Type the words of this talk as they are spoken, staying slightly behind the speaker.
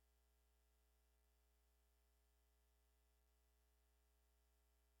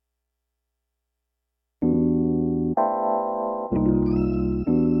This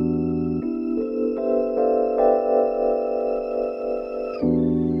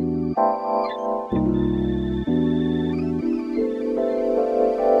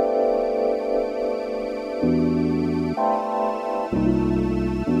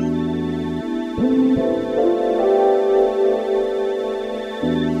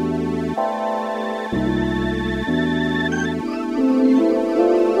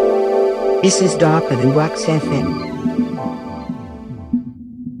is darker than Wax FM.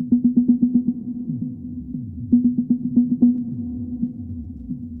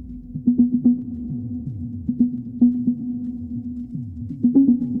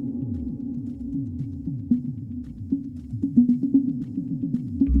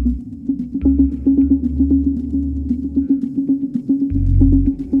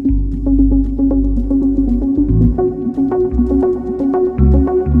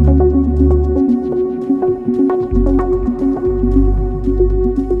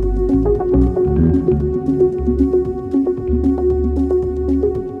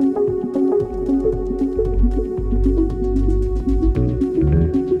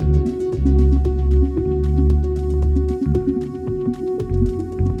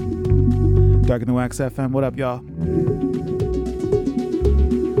 Darker than Wax FM. What up, y'all?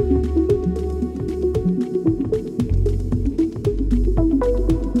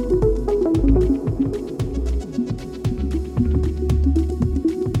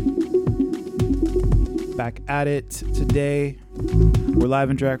 Back at it today. We're live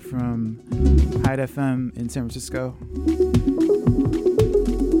and direct from HydeFM in San Francisco.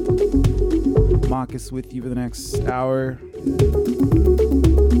 Mawkus with you for the next hour.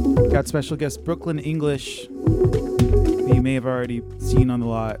 Got special guest Brooklyn English, who you may have already seen on the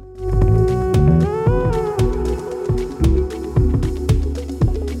lot.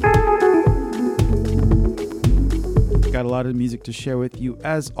 Got a lot of music to share with you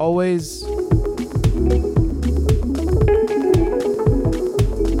as always.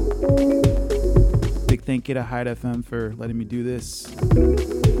 Big thank you to HydeFM for letting me do this.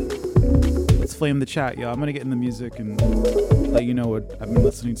 Let's flame the chat, y'all. I'm gonna get in the music and let you know what I've been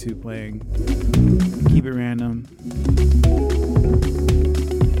listening to playing. Keep it random.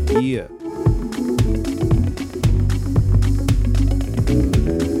 Yeah.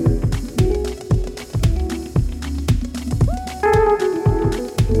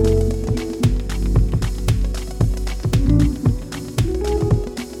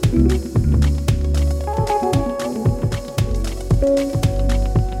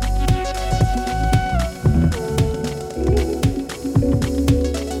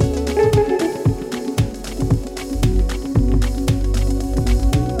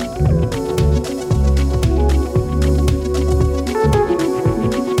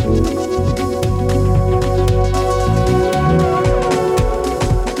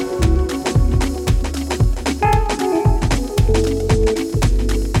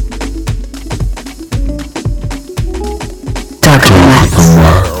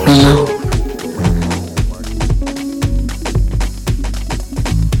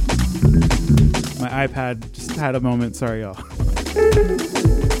 My iPad just had a moment. Sorry, y'all.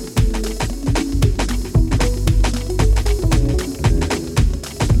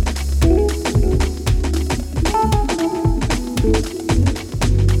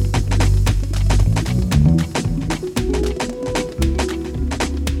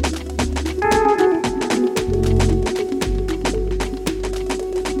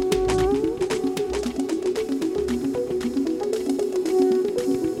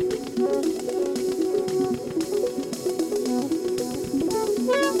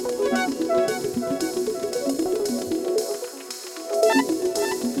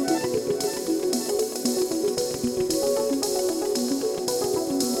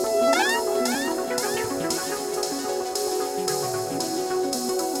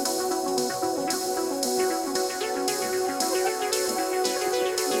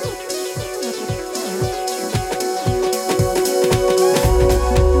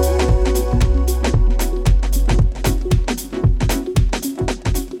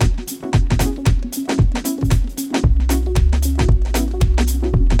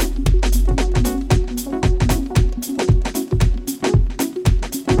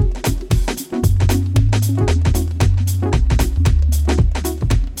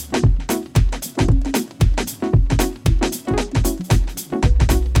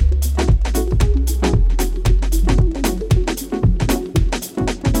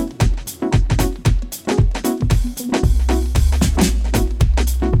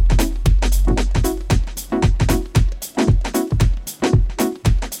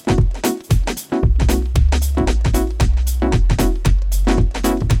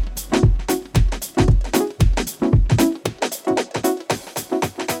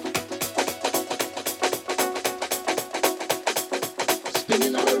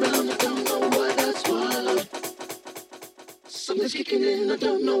 Something's kicking in, I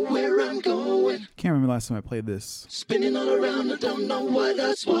don't know where I'm going. Can't remember last time I played this. Spinning all around, I don't know what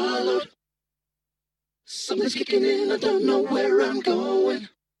I swallowed. Something's kicking in, I don't know where I'm going.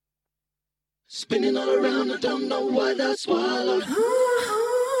 Spinning all around, I don't know what I swallowed.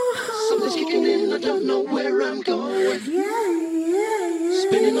 Something's kicking in, I don't know where I'm going.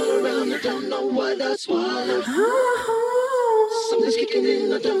 Spinning all around, I don't know what I swallowed. Something's kicking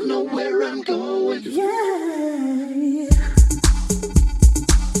in, I don't know where I'm going. Do you like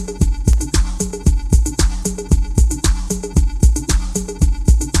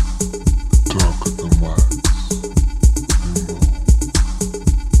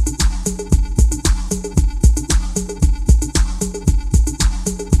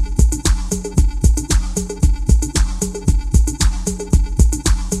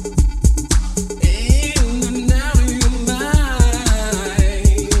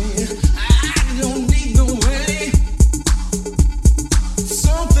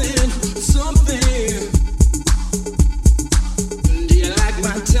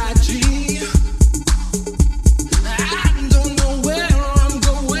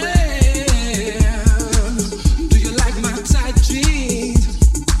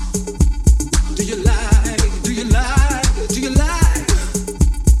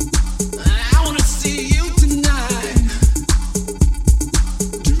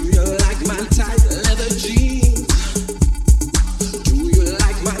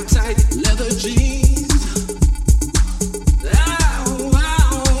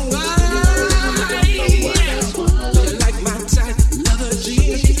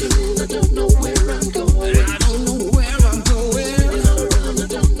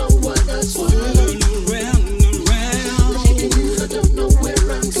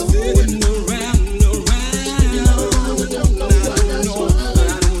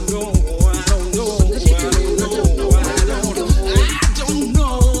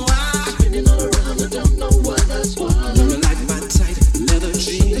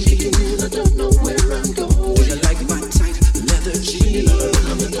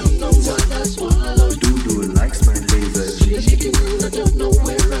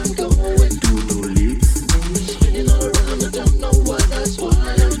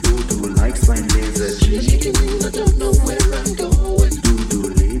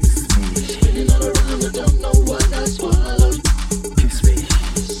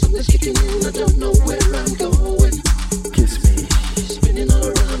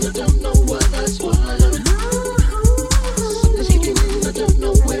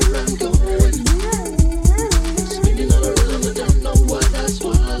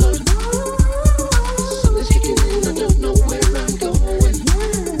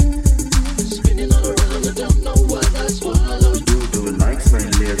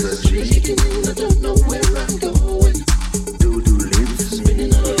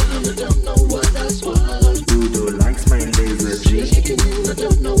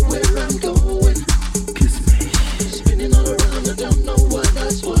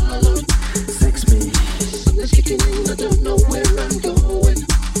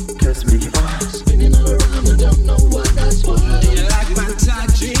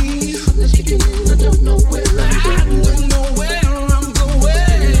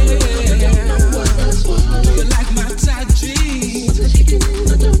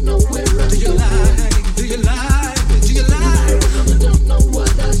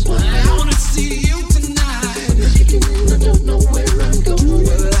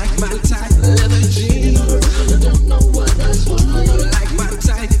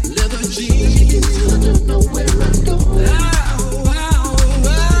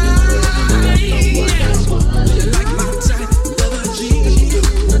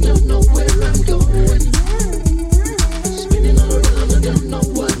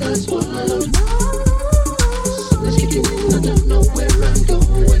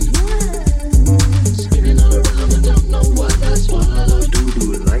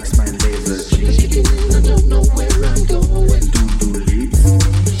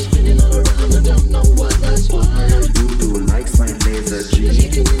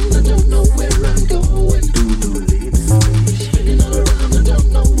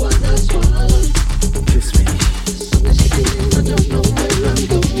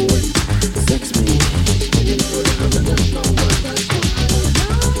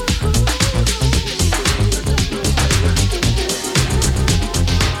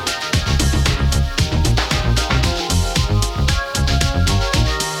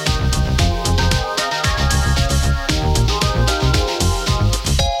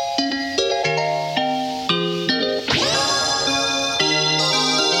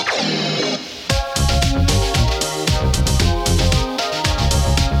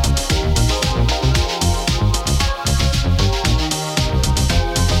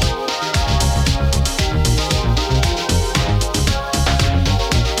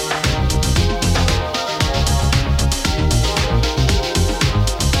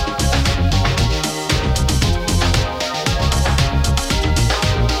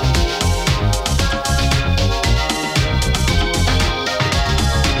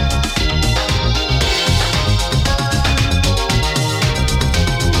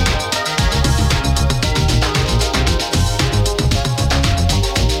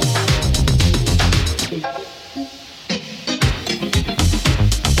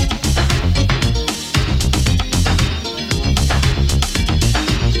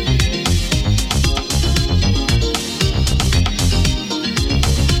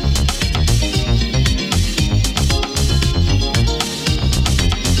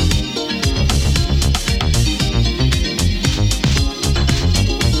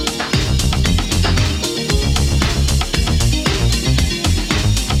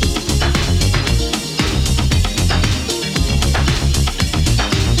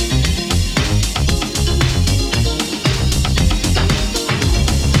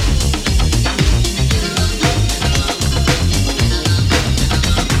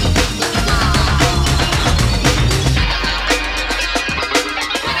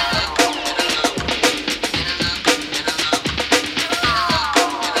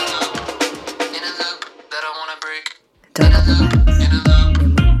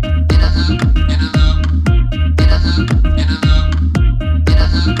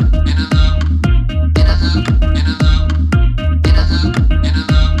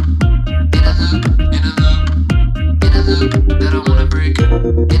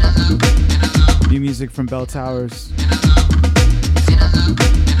music from Bell Towers.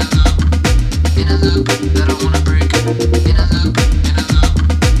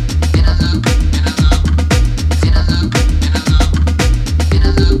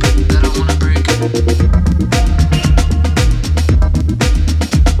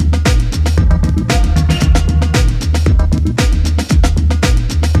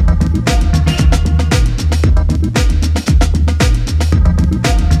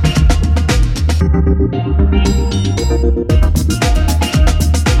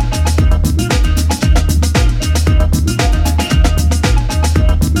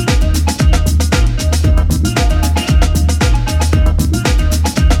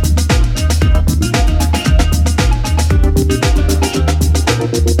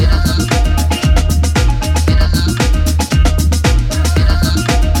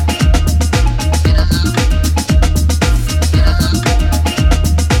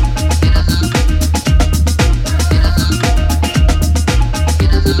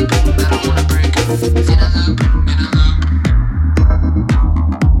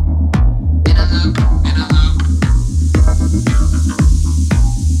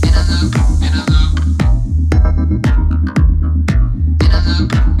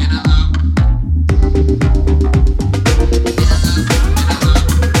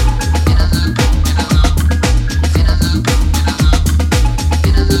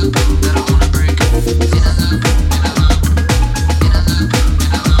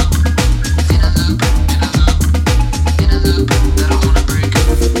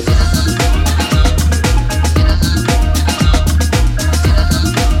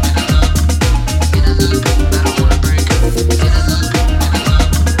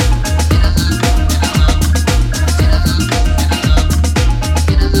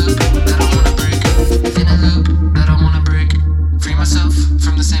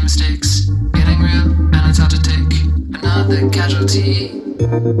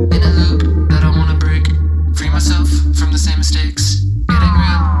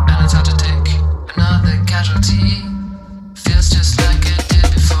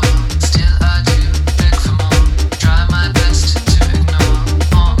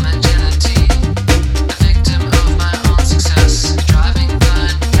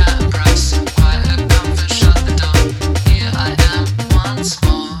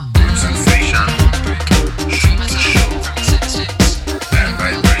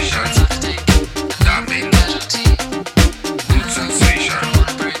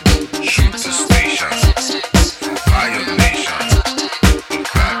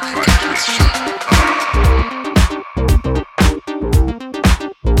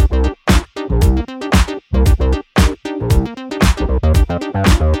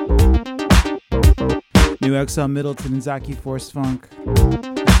 New XL Middleton and Zaki Force Funk.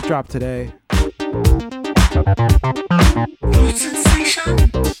 Drop today. Mood sensation,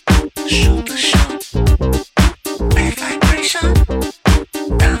 shoot the shot. Bad vibration,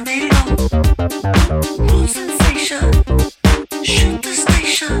 down they low. Mood sensation, shoot the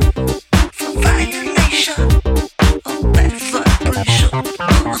station for violation of bad vibration.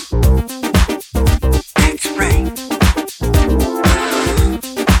 That's right.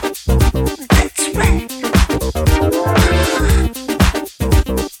 That's right. That's right.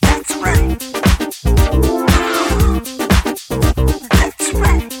 That's right.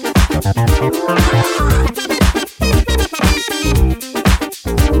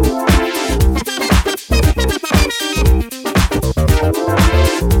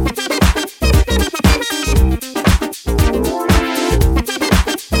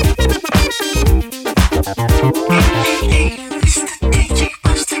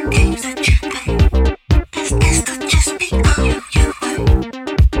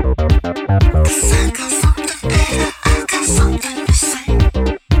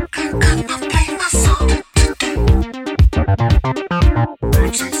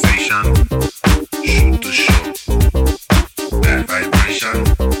 Sensation, shoot the show. Bad vibration,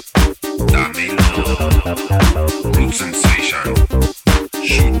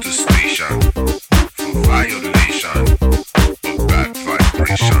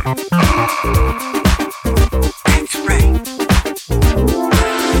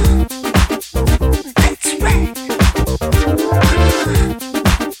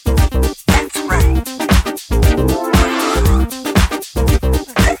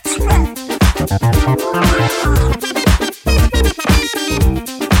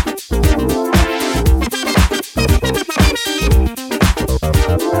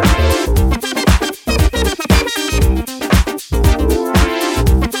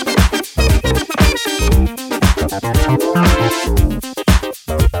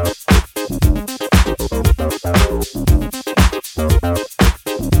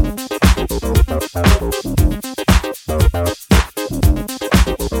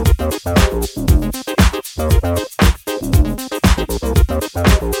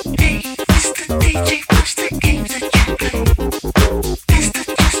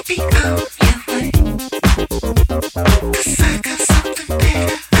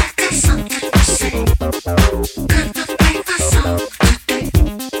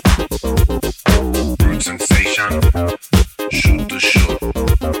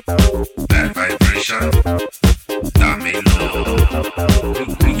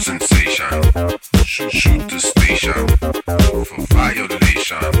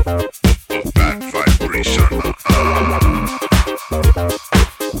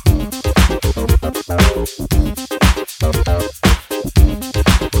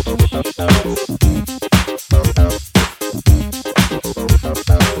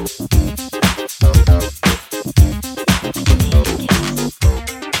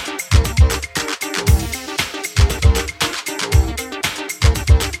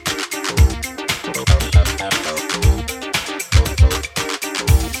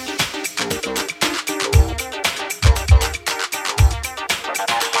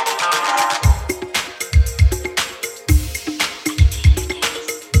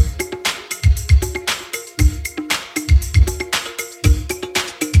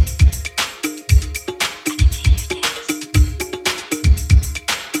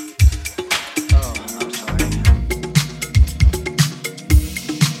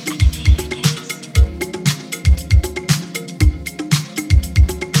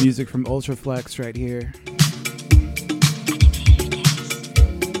 Music from Ultraflex right here.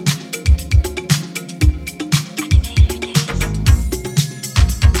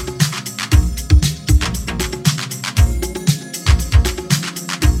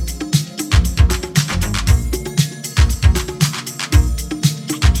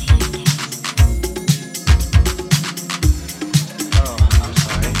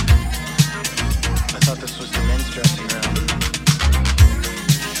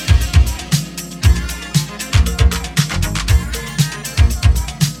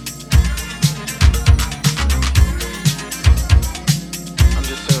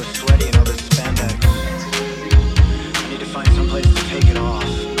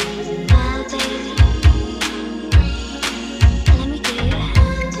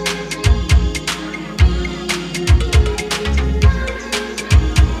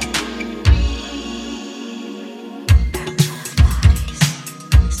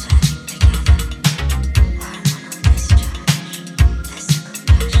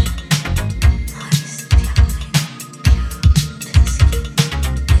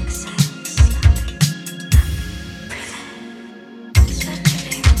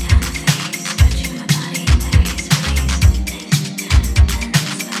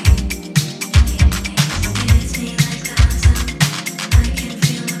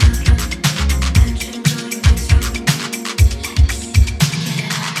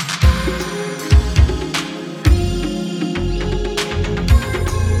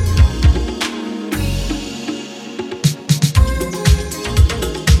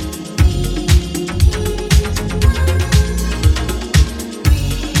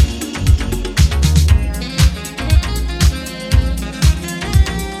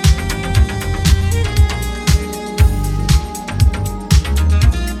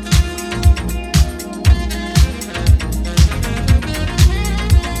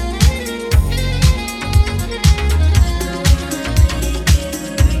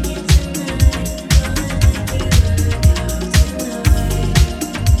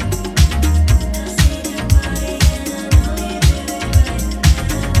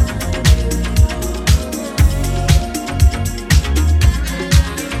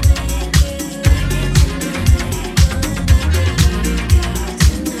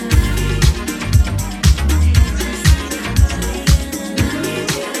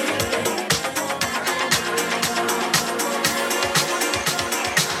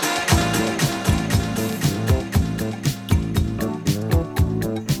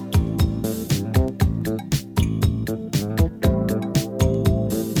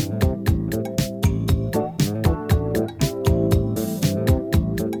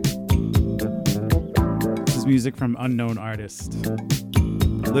 Music from unknown artist.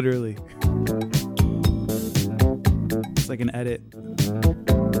 Literally. It's like an edit.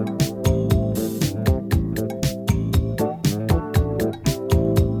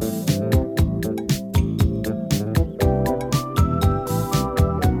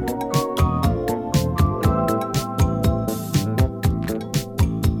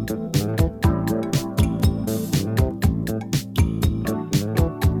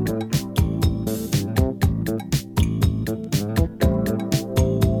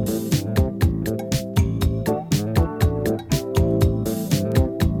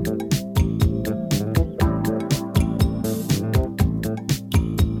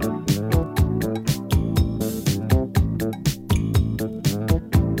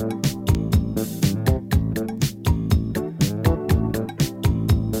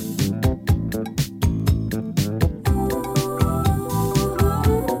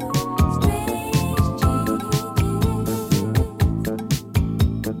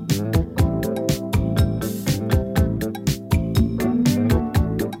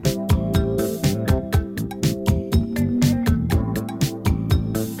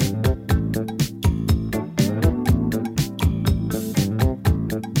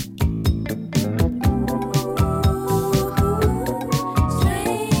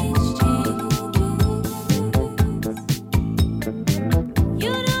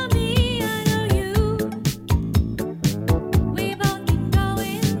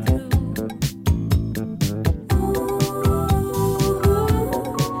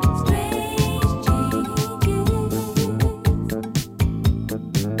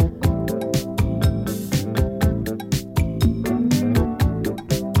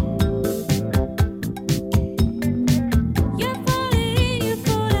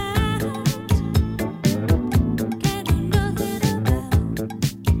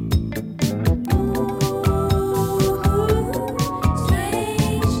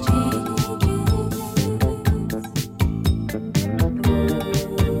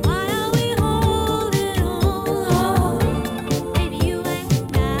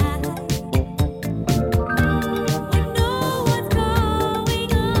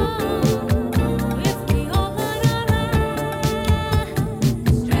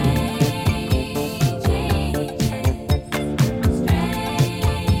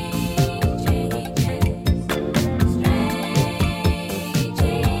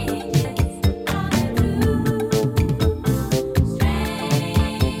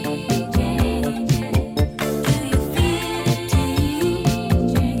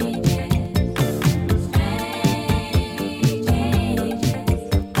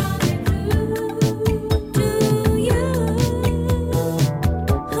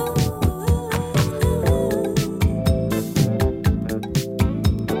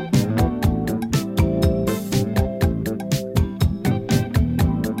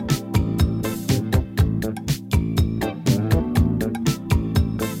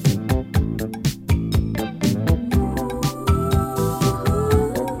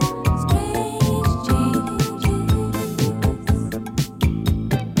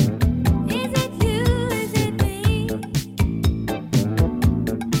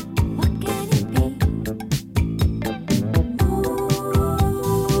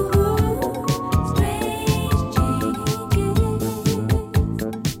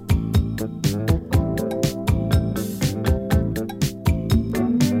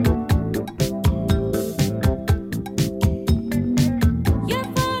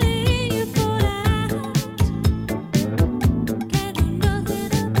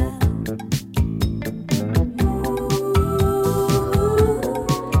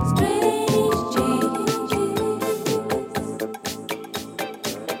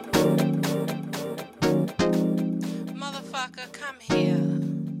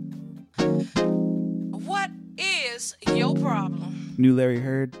 New Larry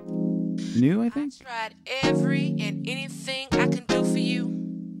Heard. New, I think? Tried every and anything I can do for you.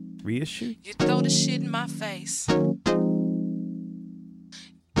 Reissue? You throw the shit in my face.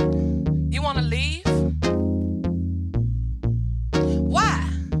 You wanna leave? Why?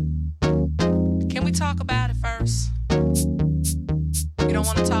 Can we talk about it first? You don't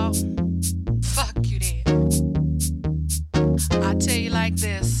wanna talk? Fuck you then. I tell you like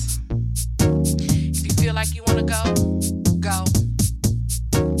this. If you feel like you wanna go, go.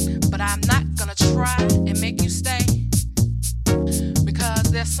 But I'm not gonna try and make you stay.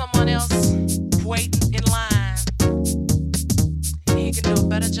 Because there's someone else waiting in line. And he can do a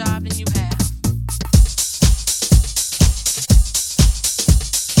better job than you have.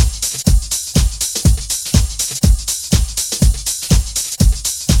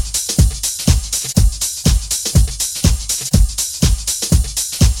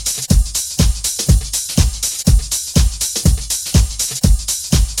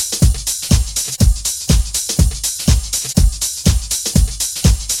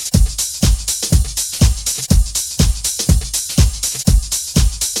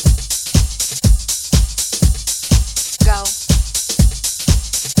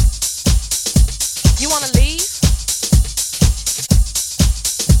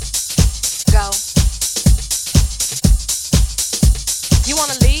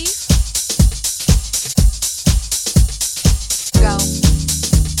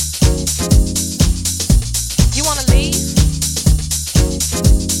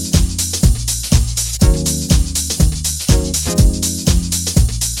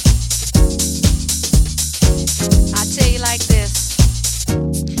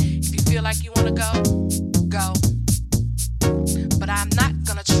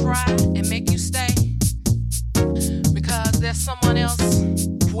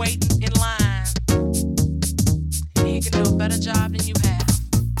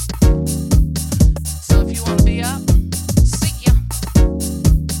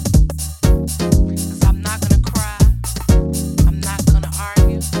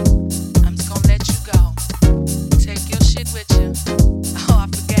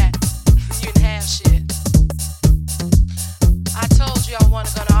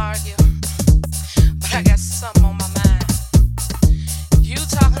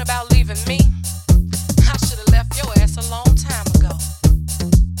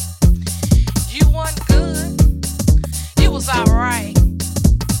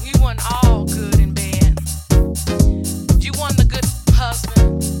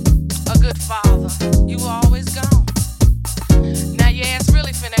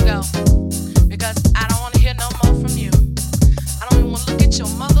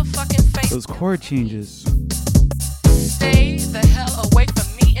 Changes. Stay the hell away from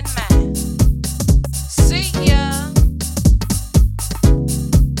me and mine. See ya.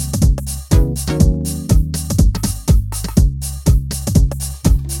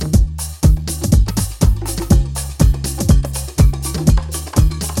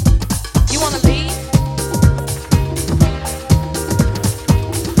 You wanna leave?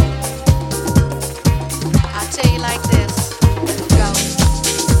 I tell you like this. Go.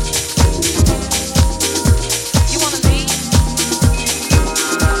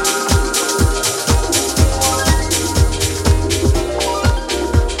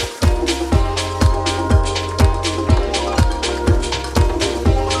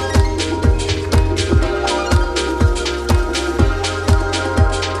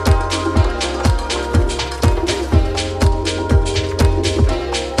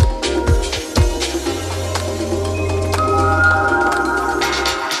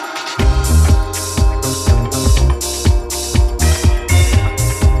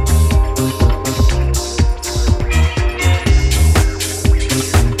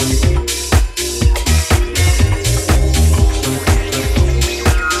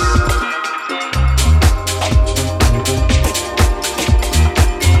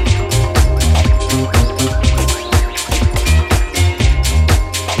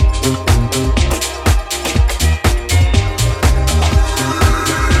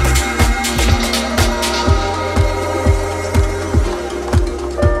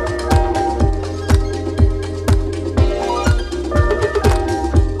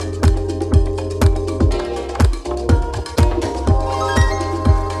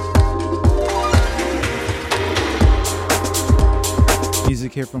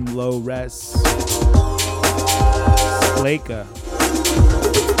 Here from Low Res Blaka.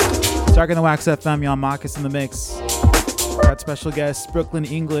 Starting the Wax FM, y'all. Mawkus in the mix. Got special guests Brooklyn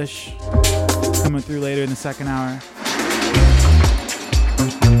English coming through later in the second hour.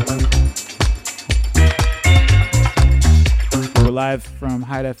 We're live from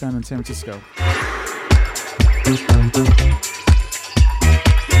HydeFM in San Francisco.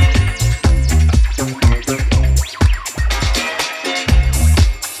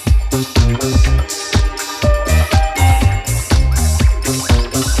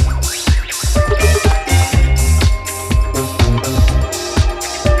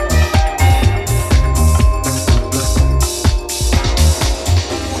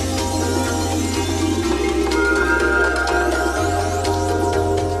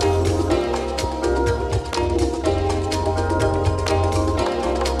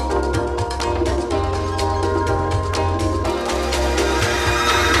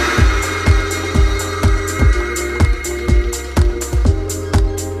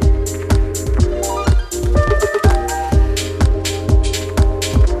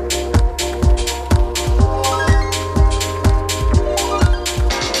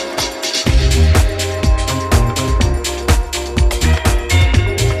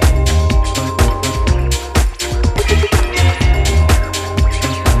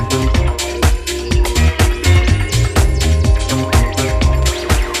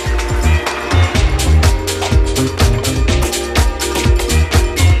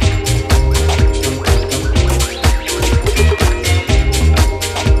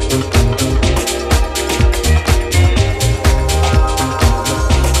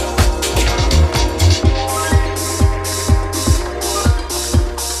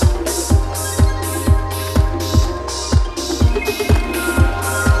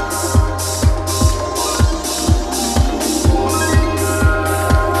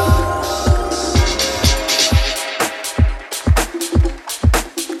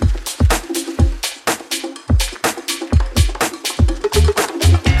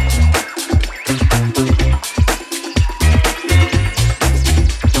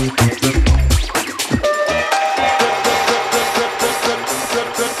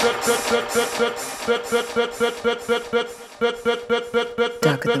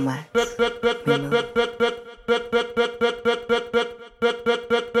 Darker than wax.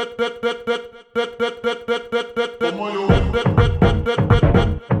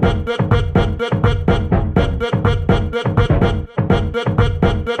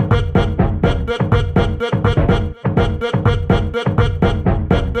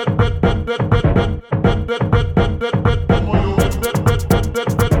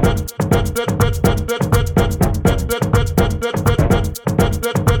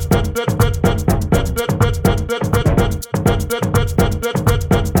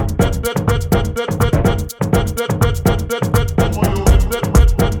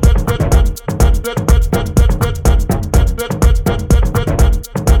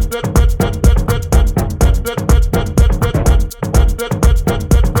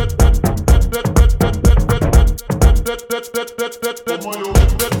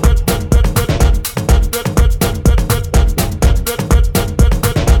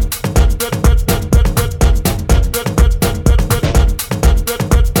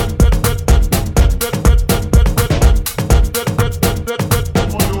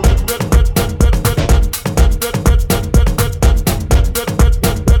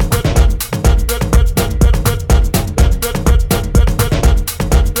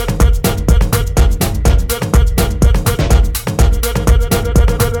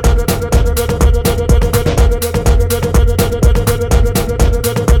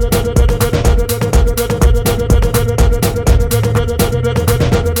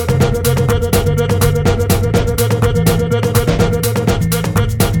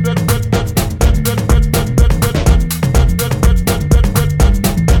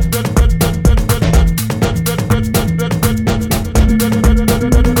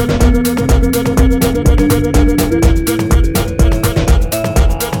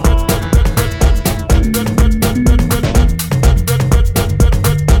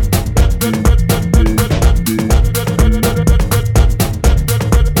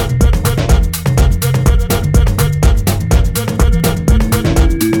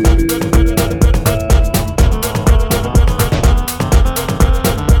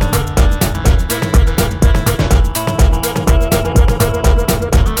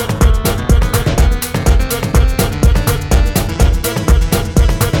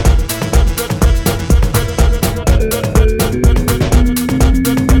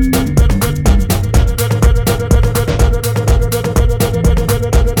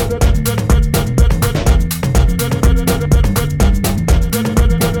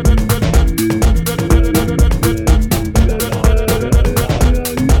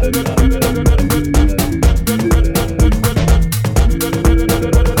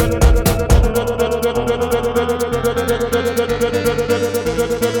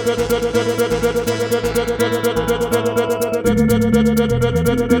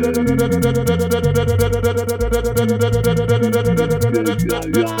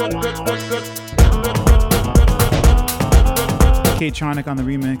 K-Tronic on the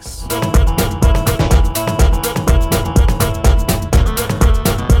remix.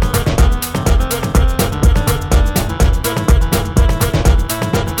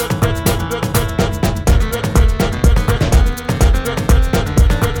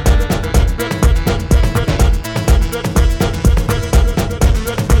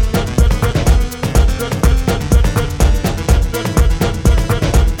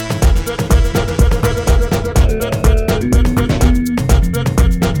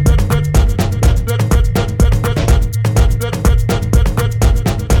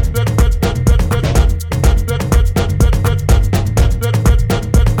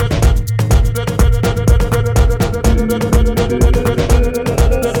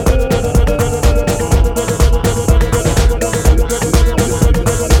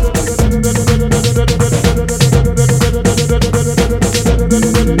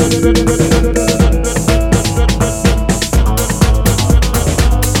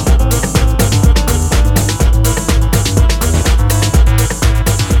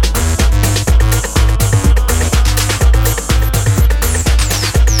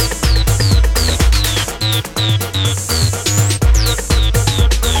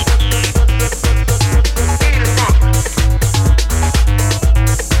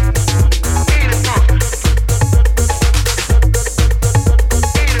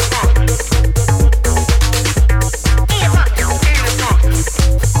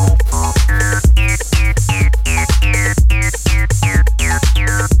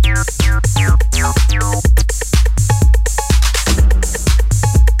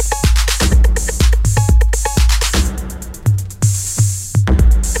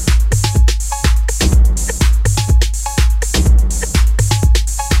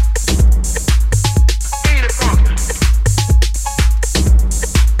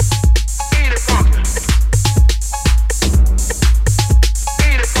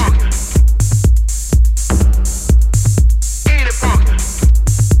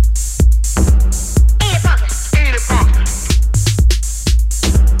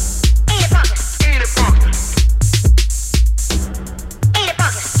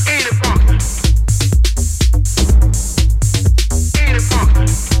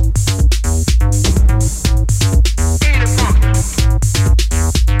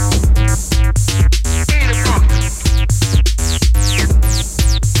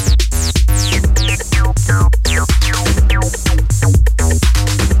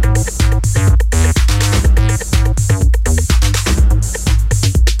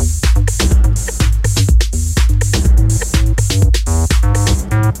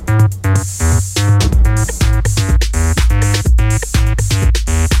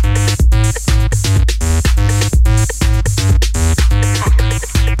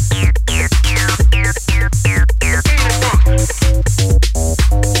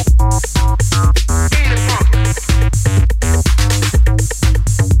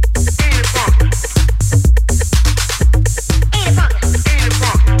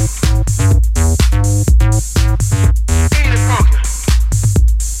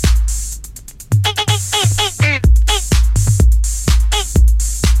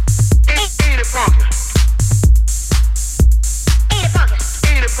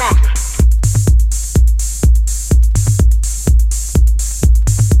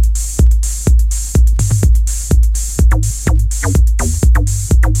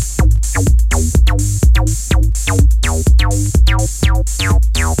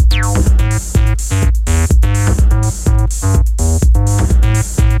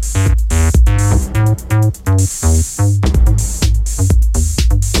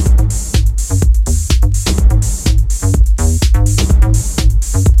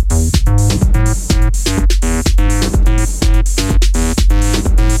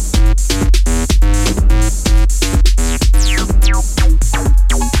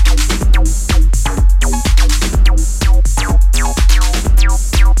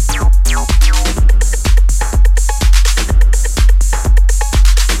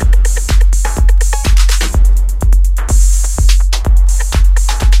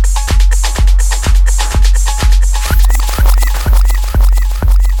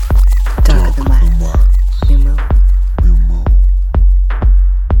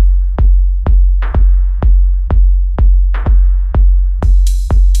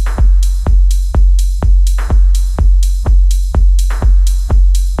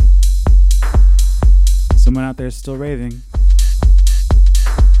 Someone out there is still raving.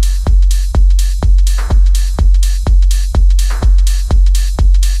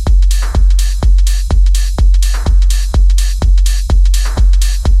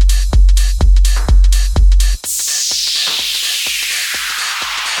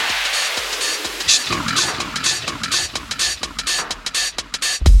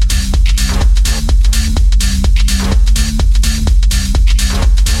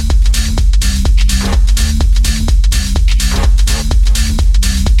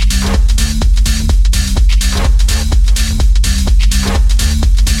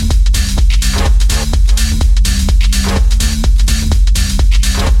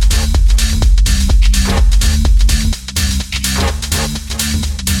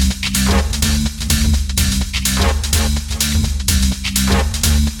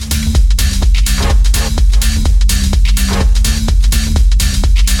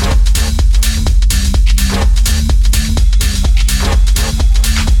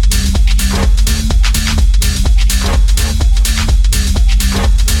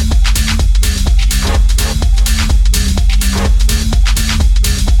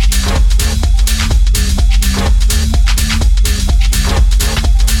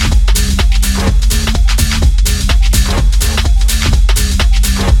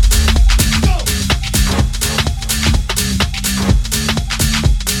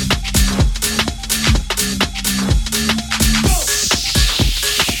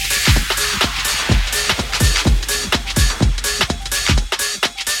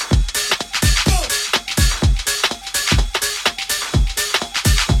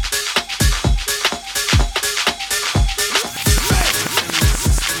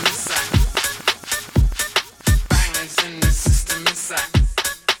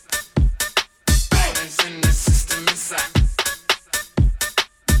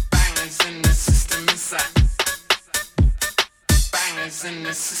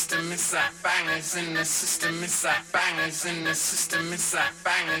 system inside, bangers in the system inside, bangers in the system inside,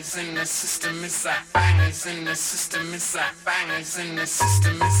 bangers in the system inside, bangers in the system inside, bangers in the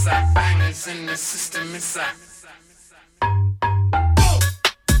system inside, bangers in the system inside.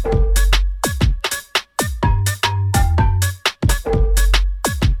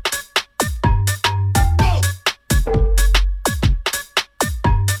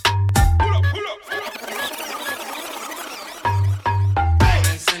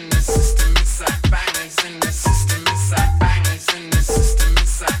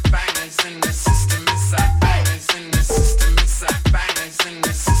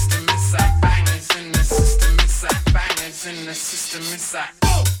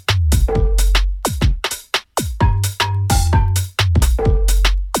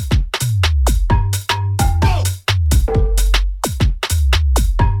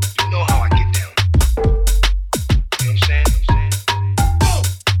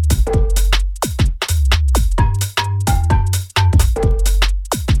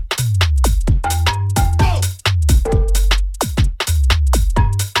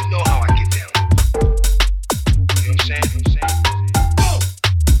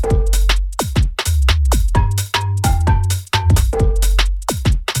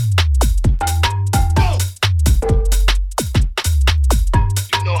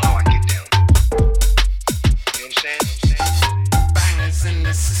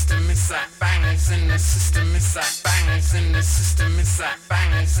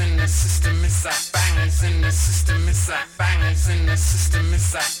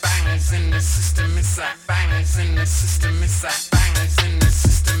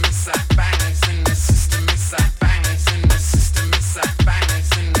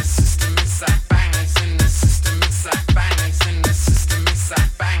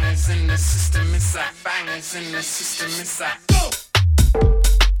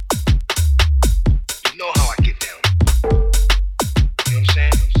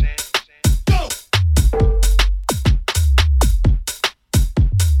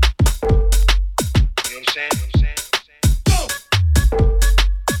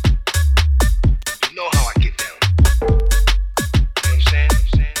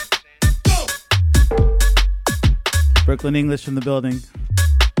 Brooklyn English in the building.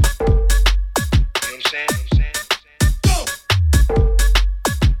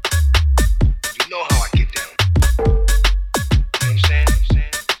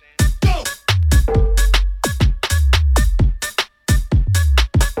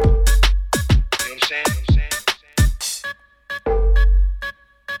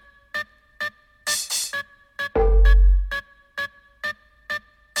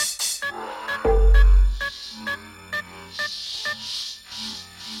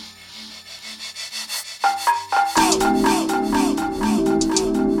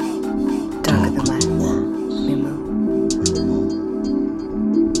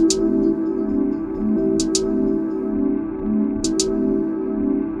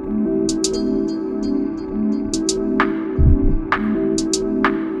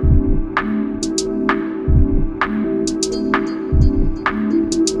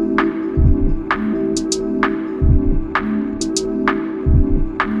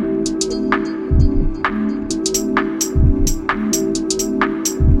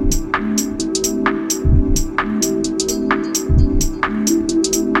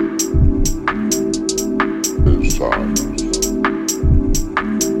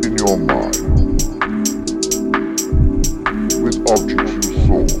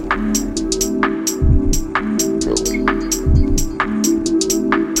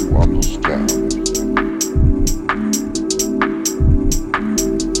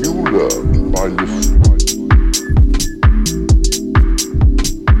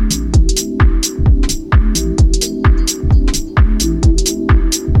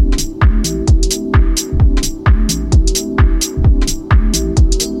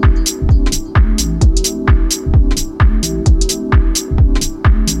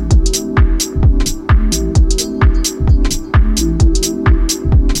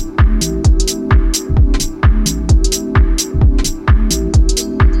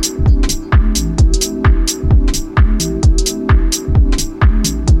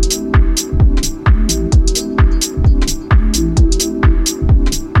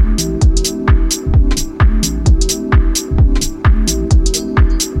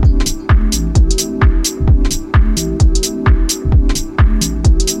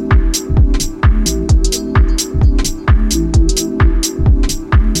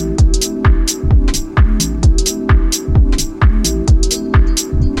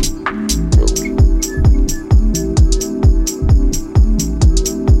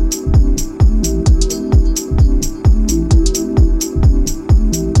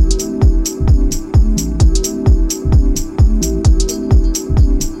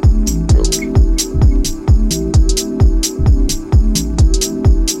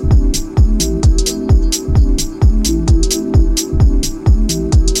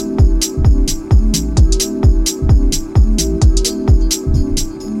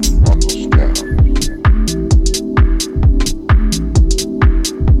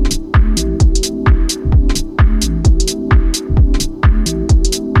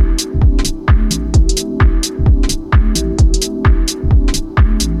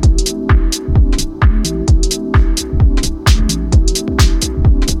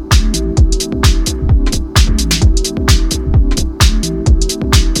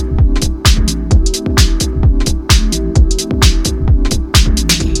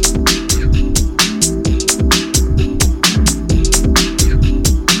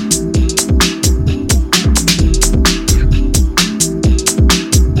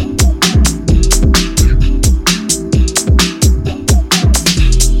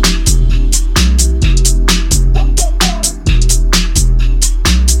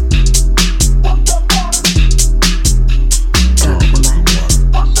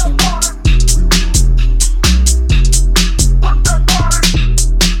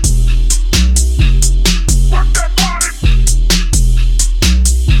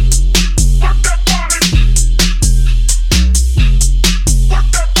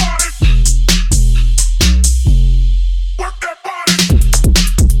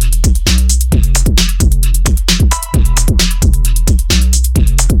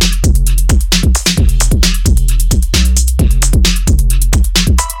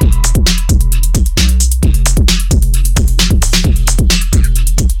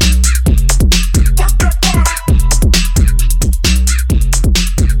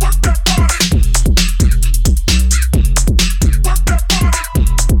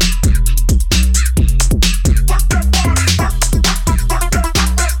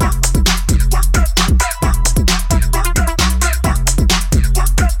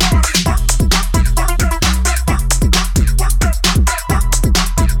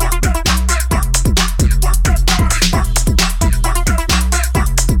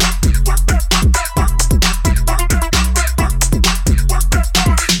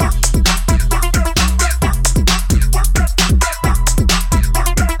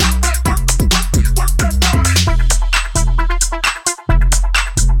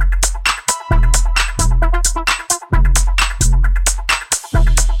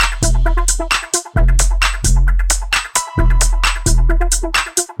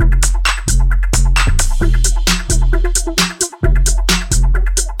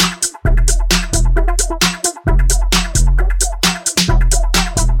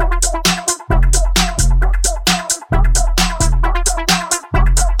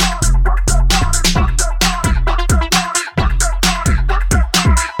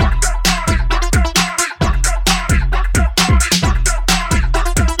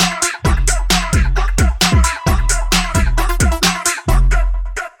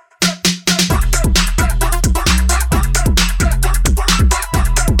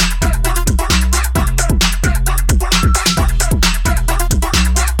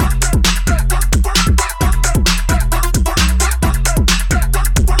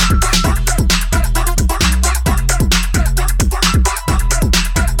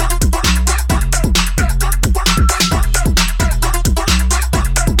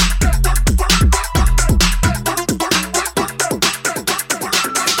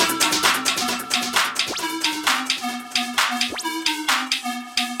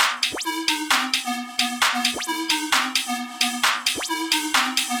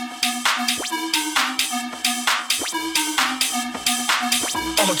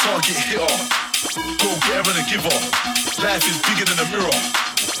 I'm a target hitter. Go get her and give her. Life is bigger than a mirror.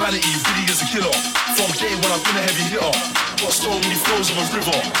 Vanity really is a killer. From day when I've been a heavy hitter. Got so many flows of a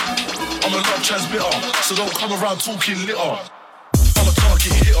river. I'm a love transmitter, so don't come around talking litter. I'm a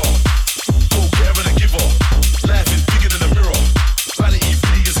target hitter. Go get her and give her. Life is bigger than a mirror. Vanity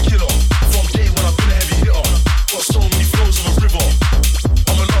really is a killer. From day when I've been a heavy hitter. Got so many flows of a river.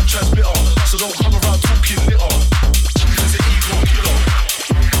 I'm a love transmitter, so don't come around talking litter. Jesus an ego killer.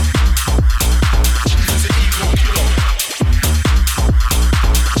 Jesus an ego killer.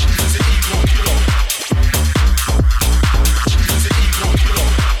 Jesus an ego killer. Jesus an ego killer.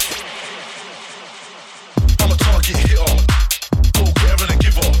 I'm a target hitter. Go get her and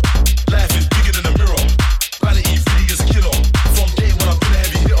give her. Life is bigger than a mirror. Vanity really is a killer. From day when I've been a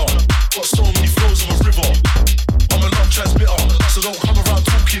heavy hitter. Got so many flows of a river. I'm a love transmitter, so don't come around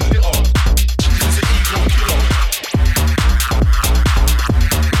talking litter. Jesus an ego killer.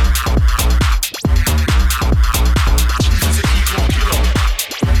 Jesus an ego killer.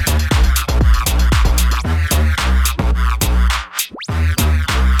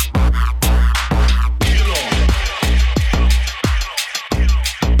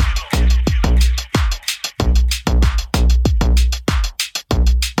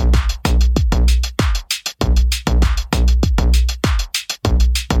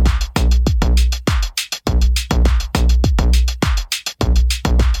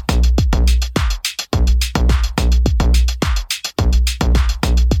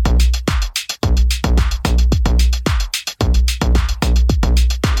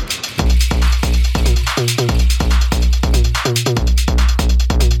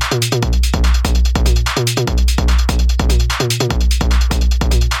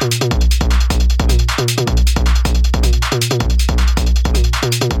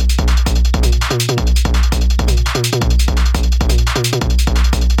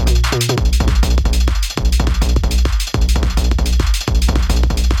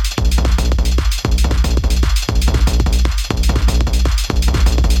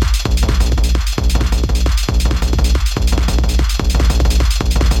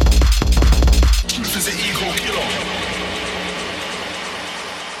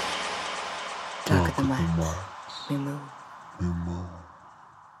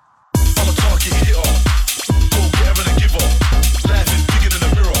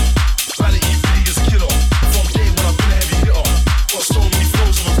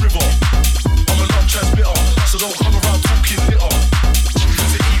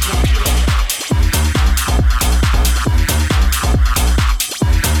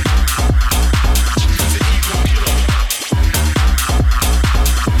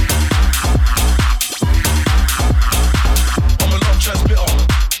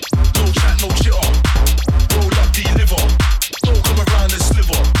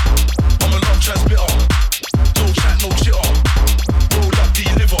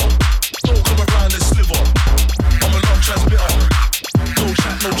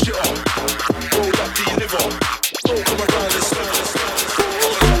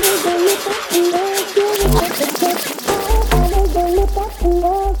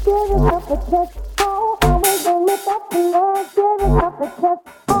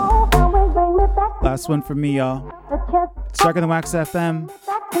 Last one for me, y'all. Stuck in the Wax FM.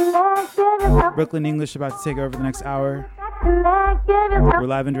 Brooklyn English about to take over the next hour. We're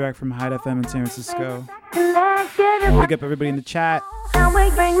live and direct from HydeFM in San Francisco. Pick up everybody in the chat.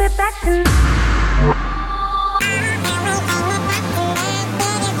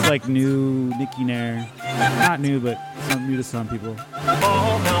 It's like new Nicki Nair. Not new, but some new to some people.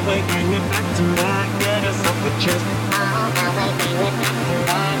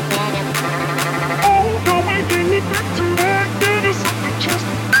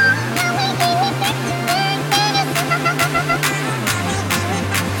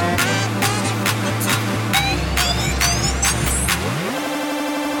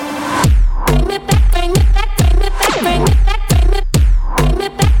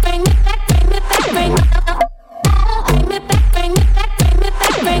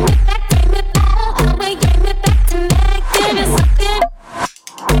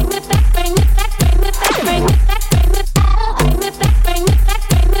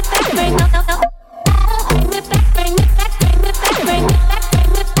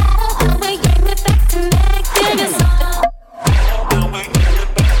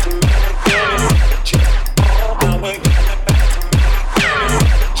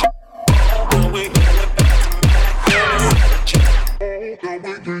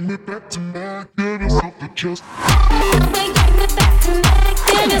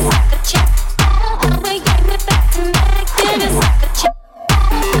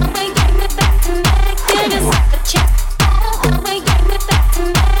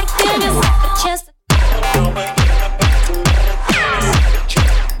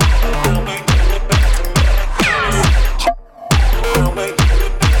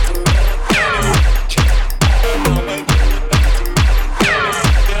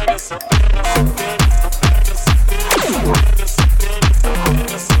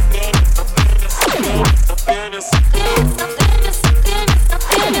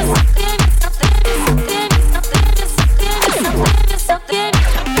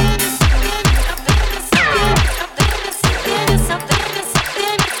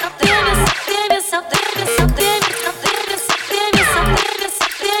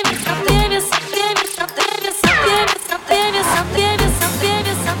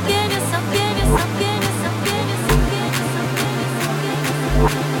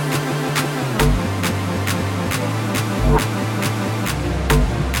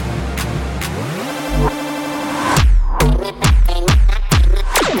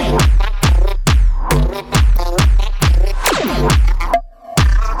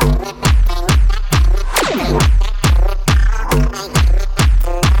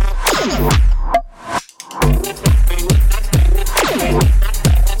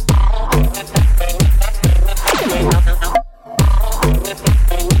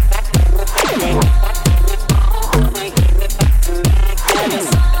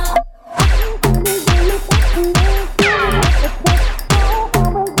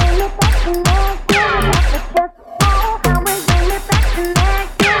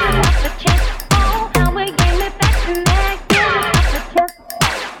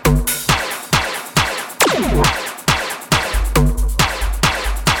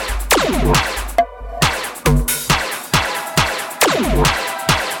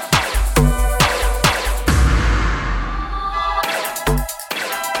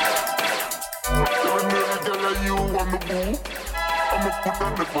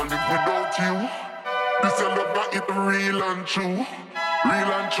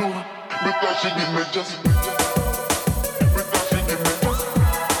 real and true. Because she give me just.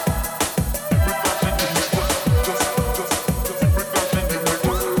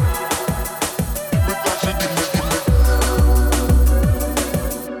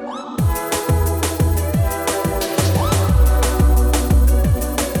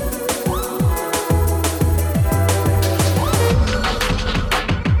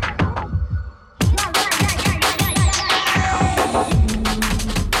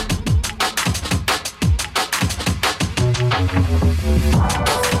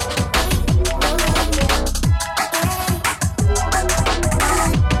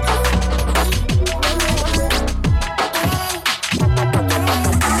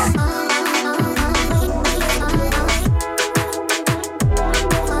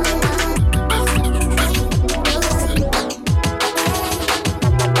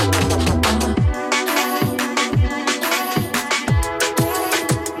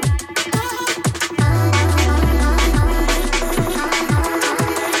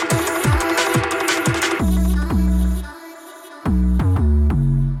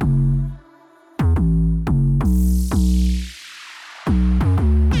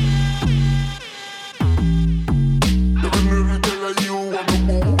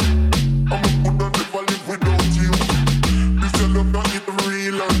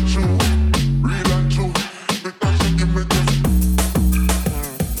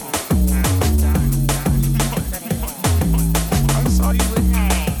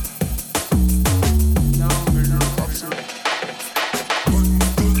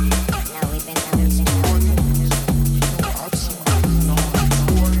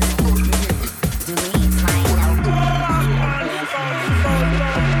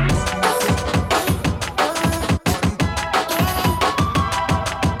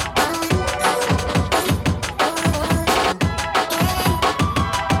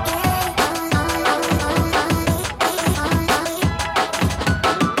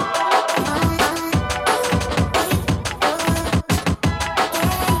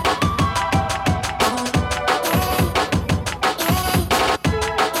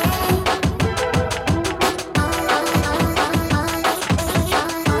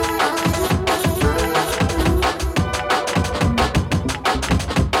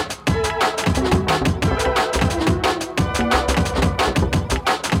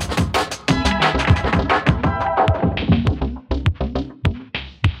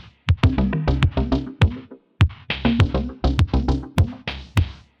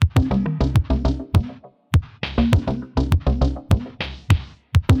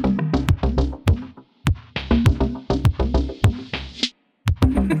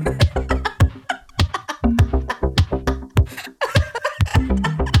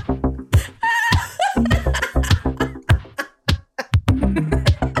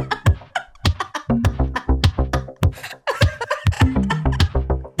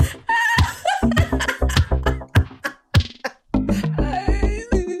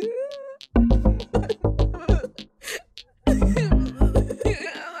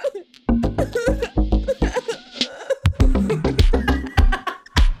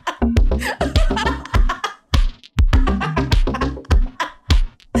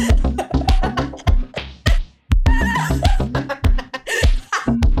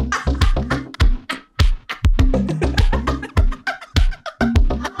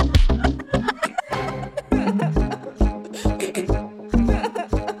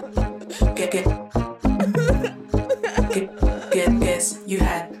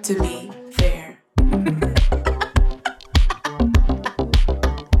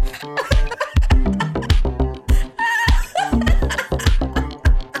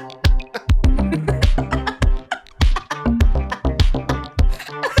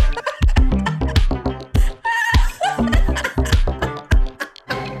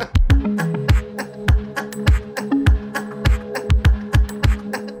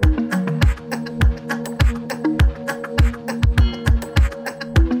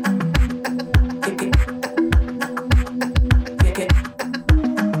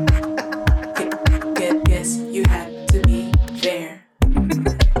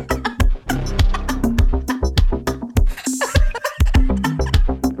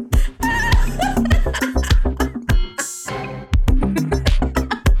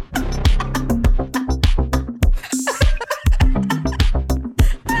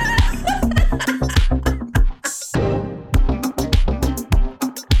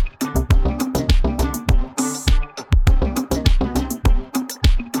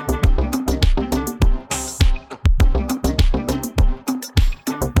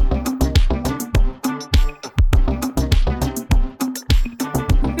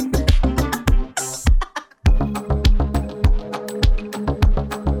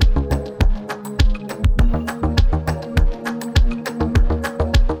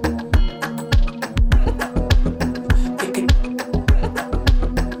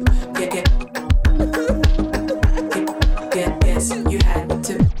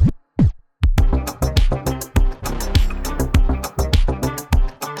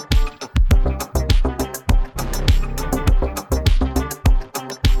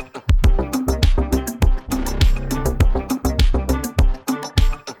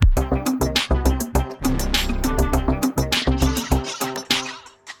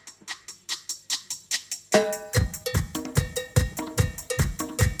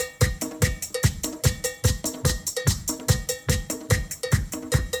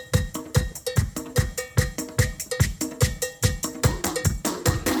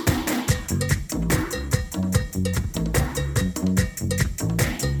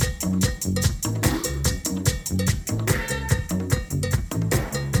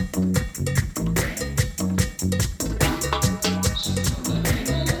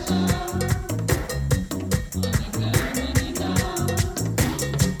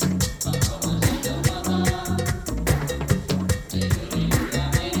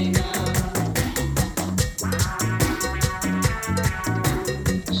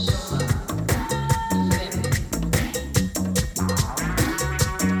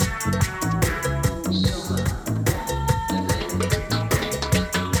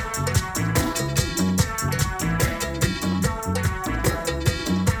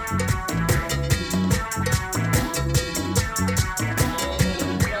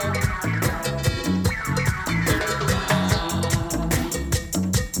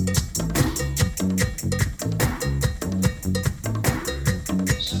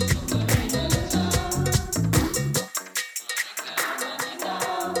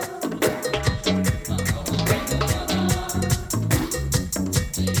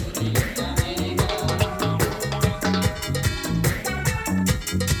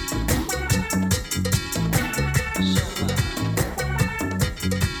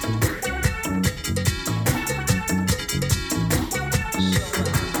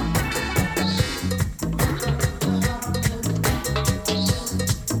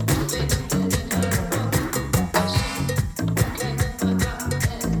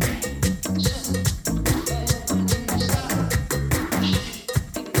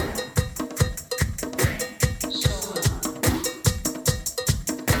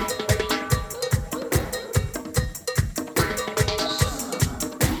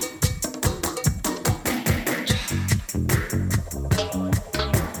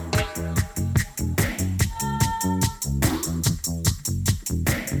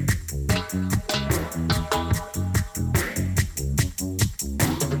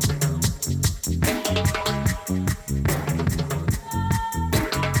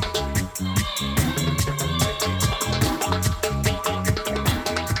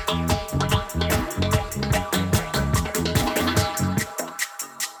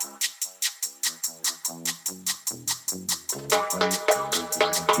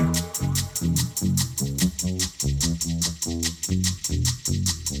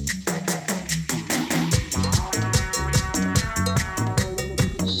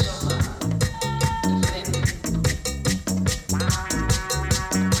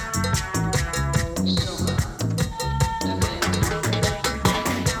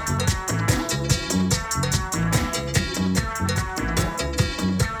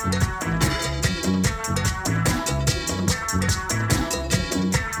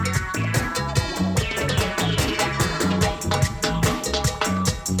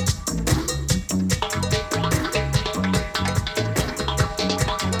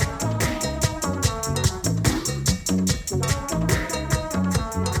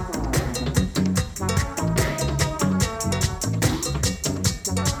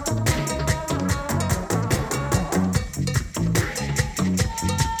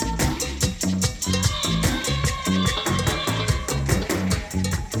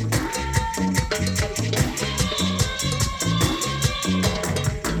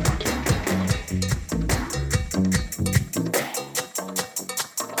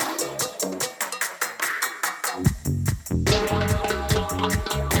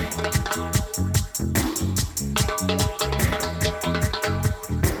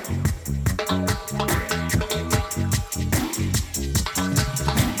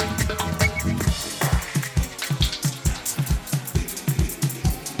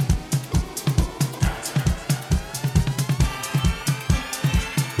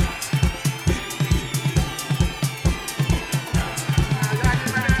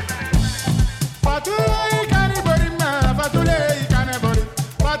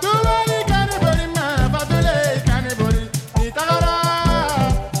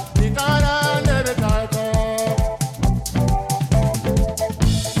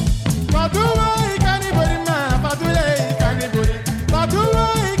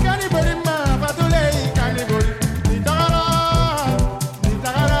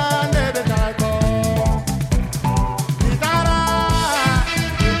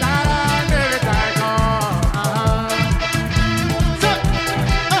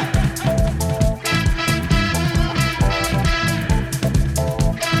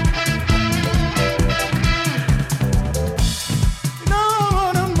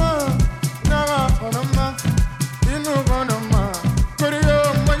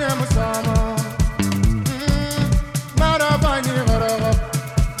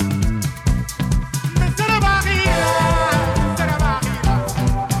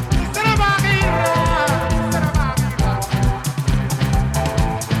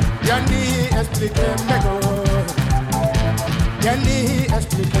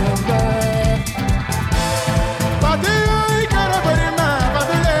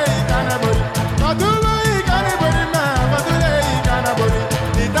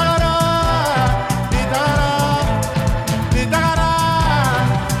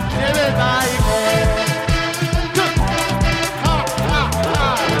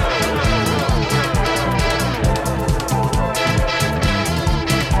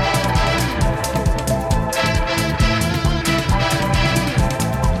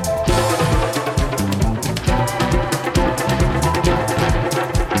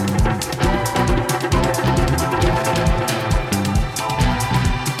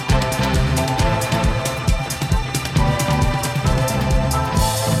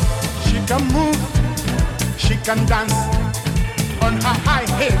 can dance on her high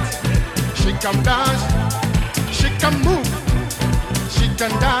heels. She can dance, she can move, she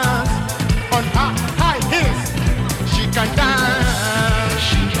can dance on her high heels. She can dance,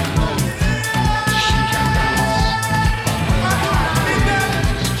 she can move, she can dance on her high heels.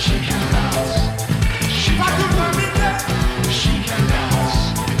 She can dance, she can move, she can dance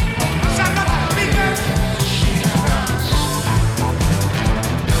on her high heels. She can dance.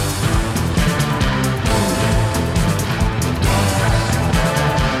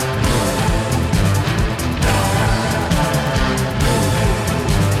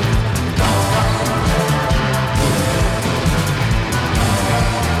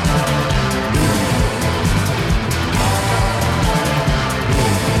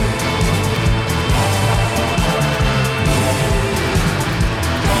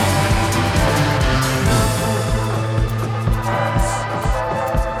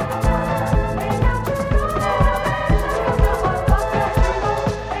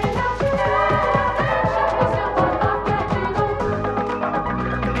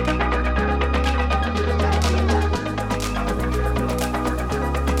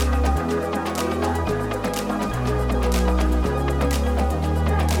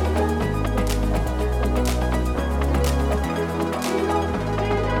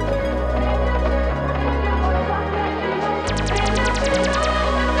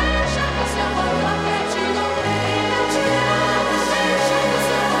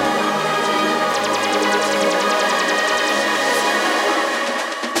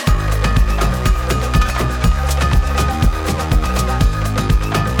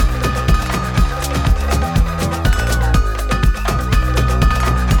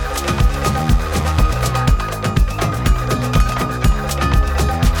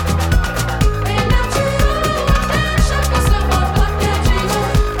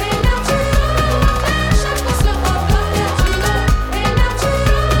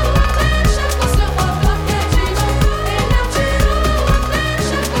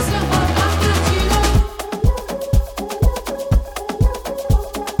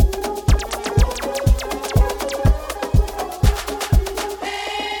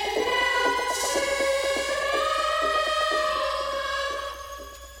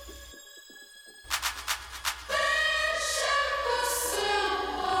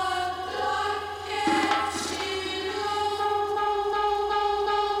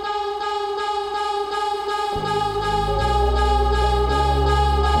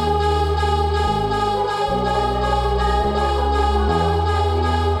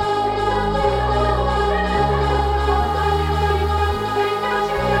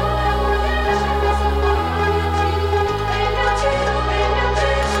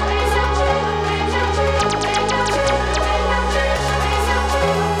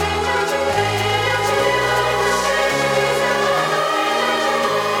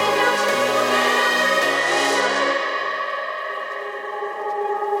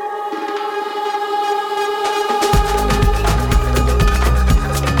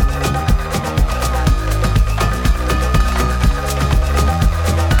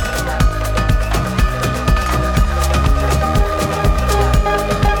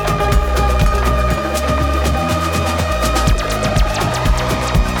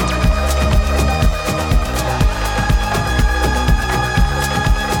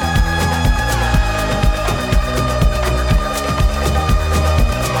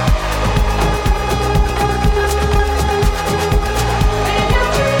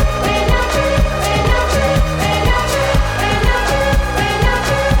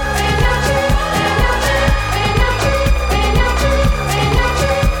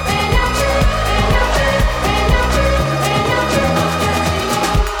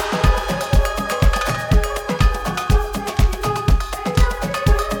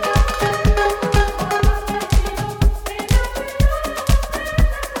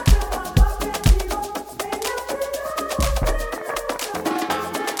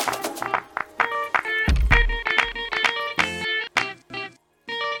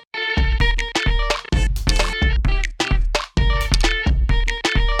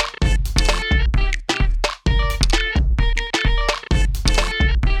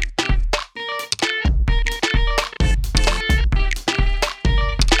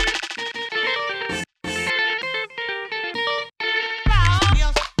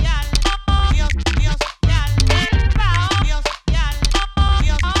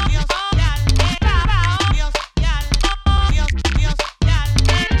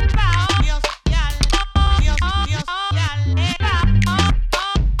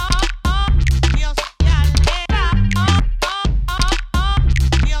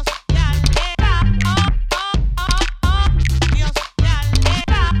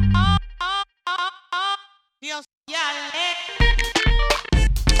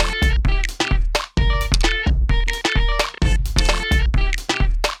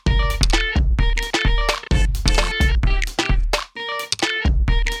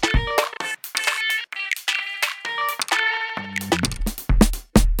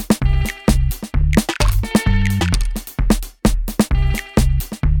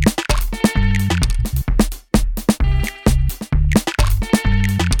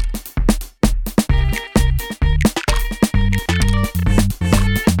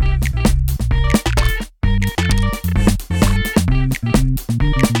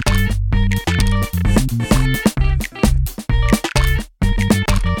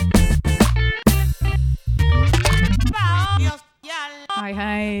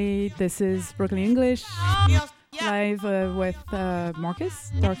 This is Brooklyn English, live with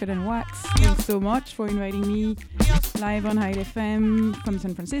Mawkus, Darker Than Wax. Thanks so much for inviting me live on HydeFM from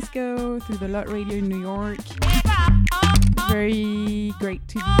San Francisco through the Lot Radio in New York. Very great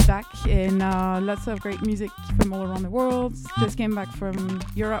to be back, and lots of great music from all around the world. Just came back from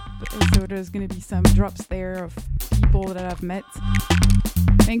Europe, so there's going to be some drops there of people that I've met.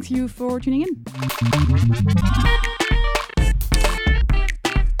 Thanks you for tuning in.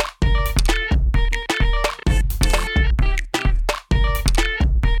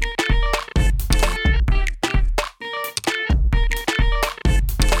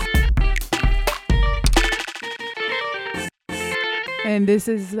 And this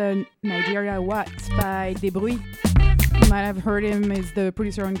is Nigeria What by Debruy. You might have heard him as the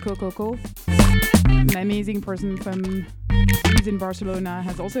producer on Coco. An amazing person he's in Barcelona,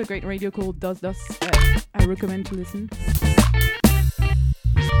 has also a great radio called Dos Dos that I recommend to listen.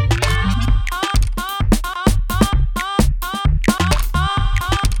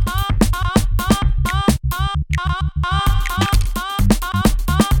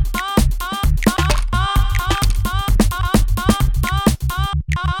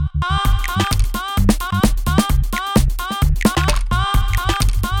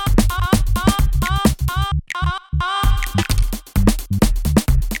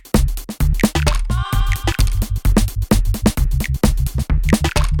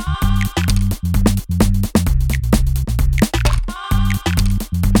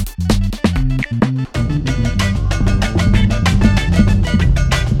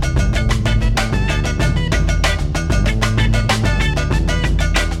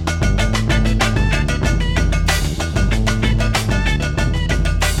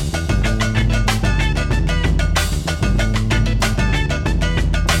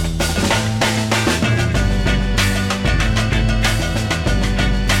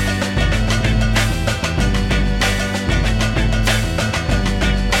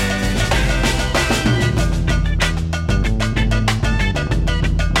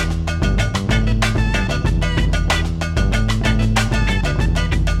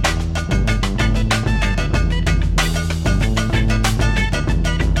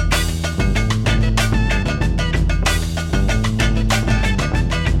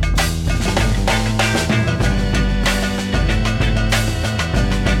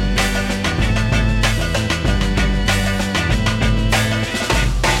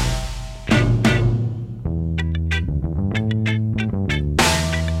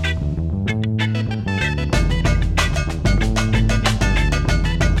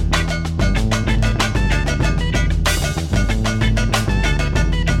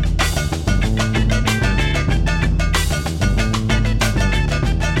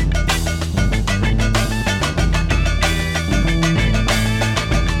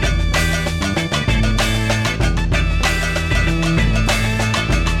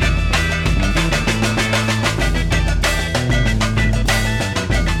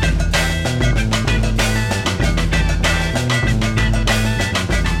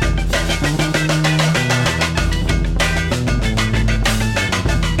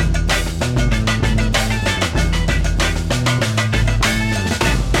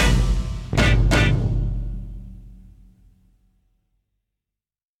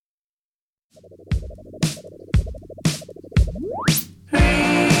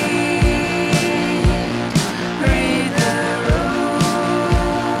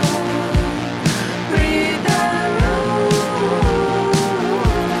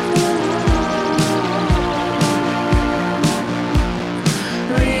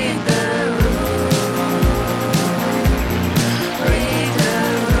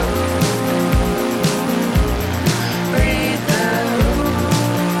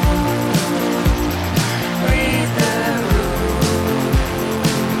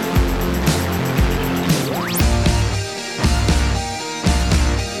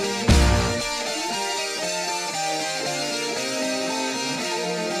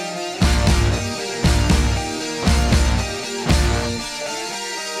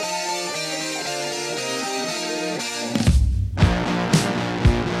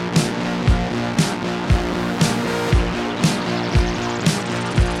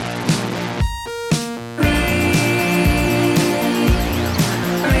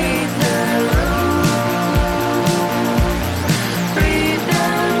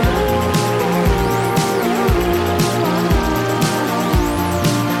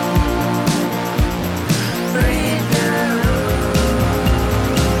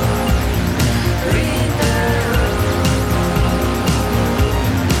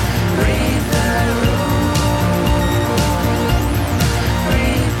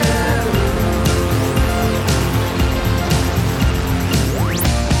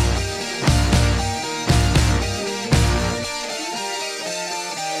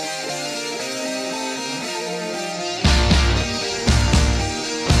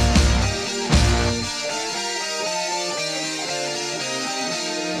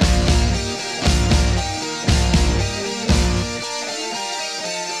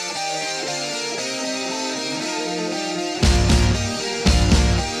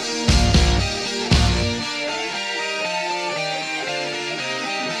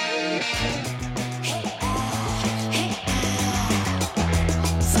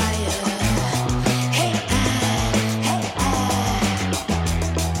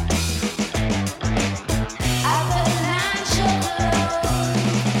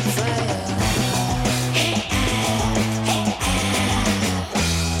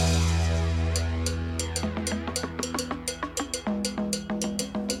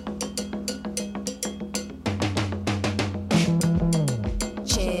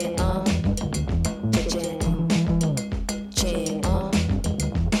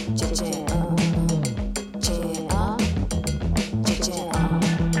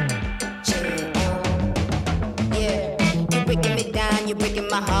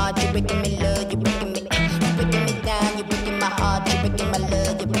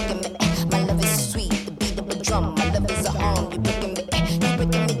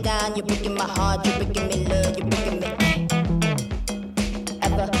 you're breaking my heart, you're breaking me love, you're breaking me.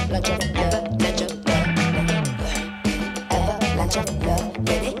 Avalanche of love, avalanche of love, avalanche of love,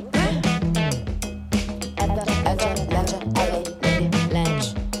 let it. Avalanche of love,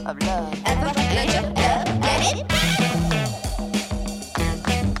 avalanche of love, avalanche of love, let it.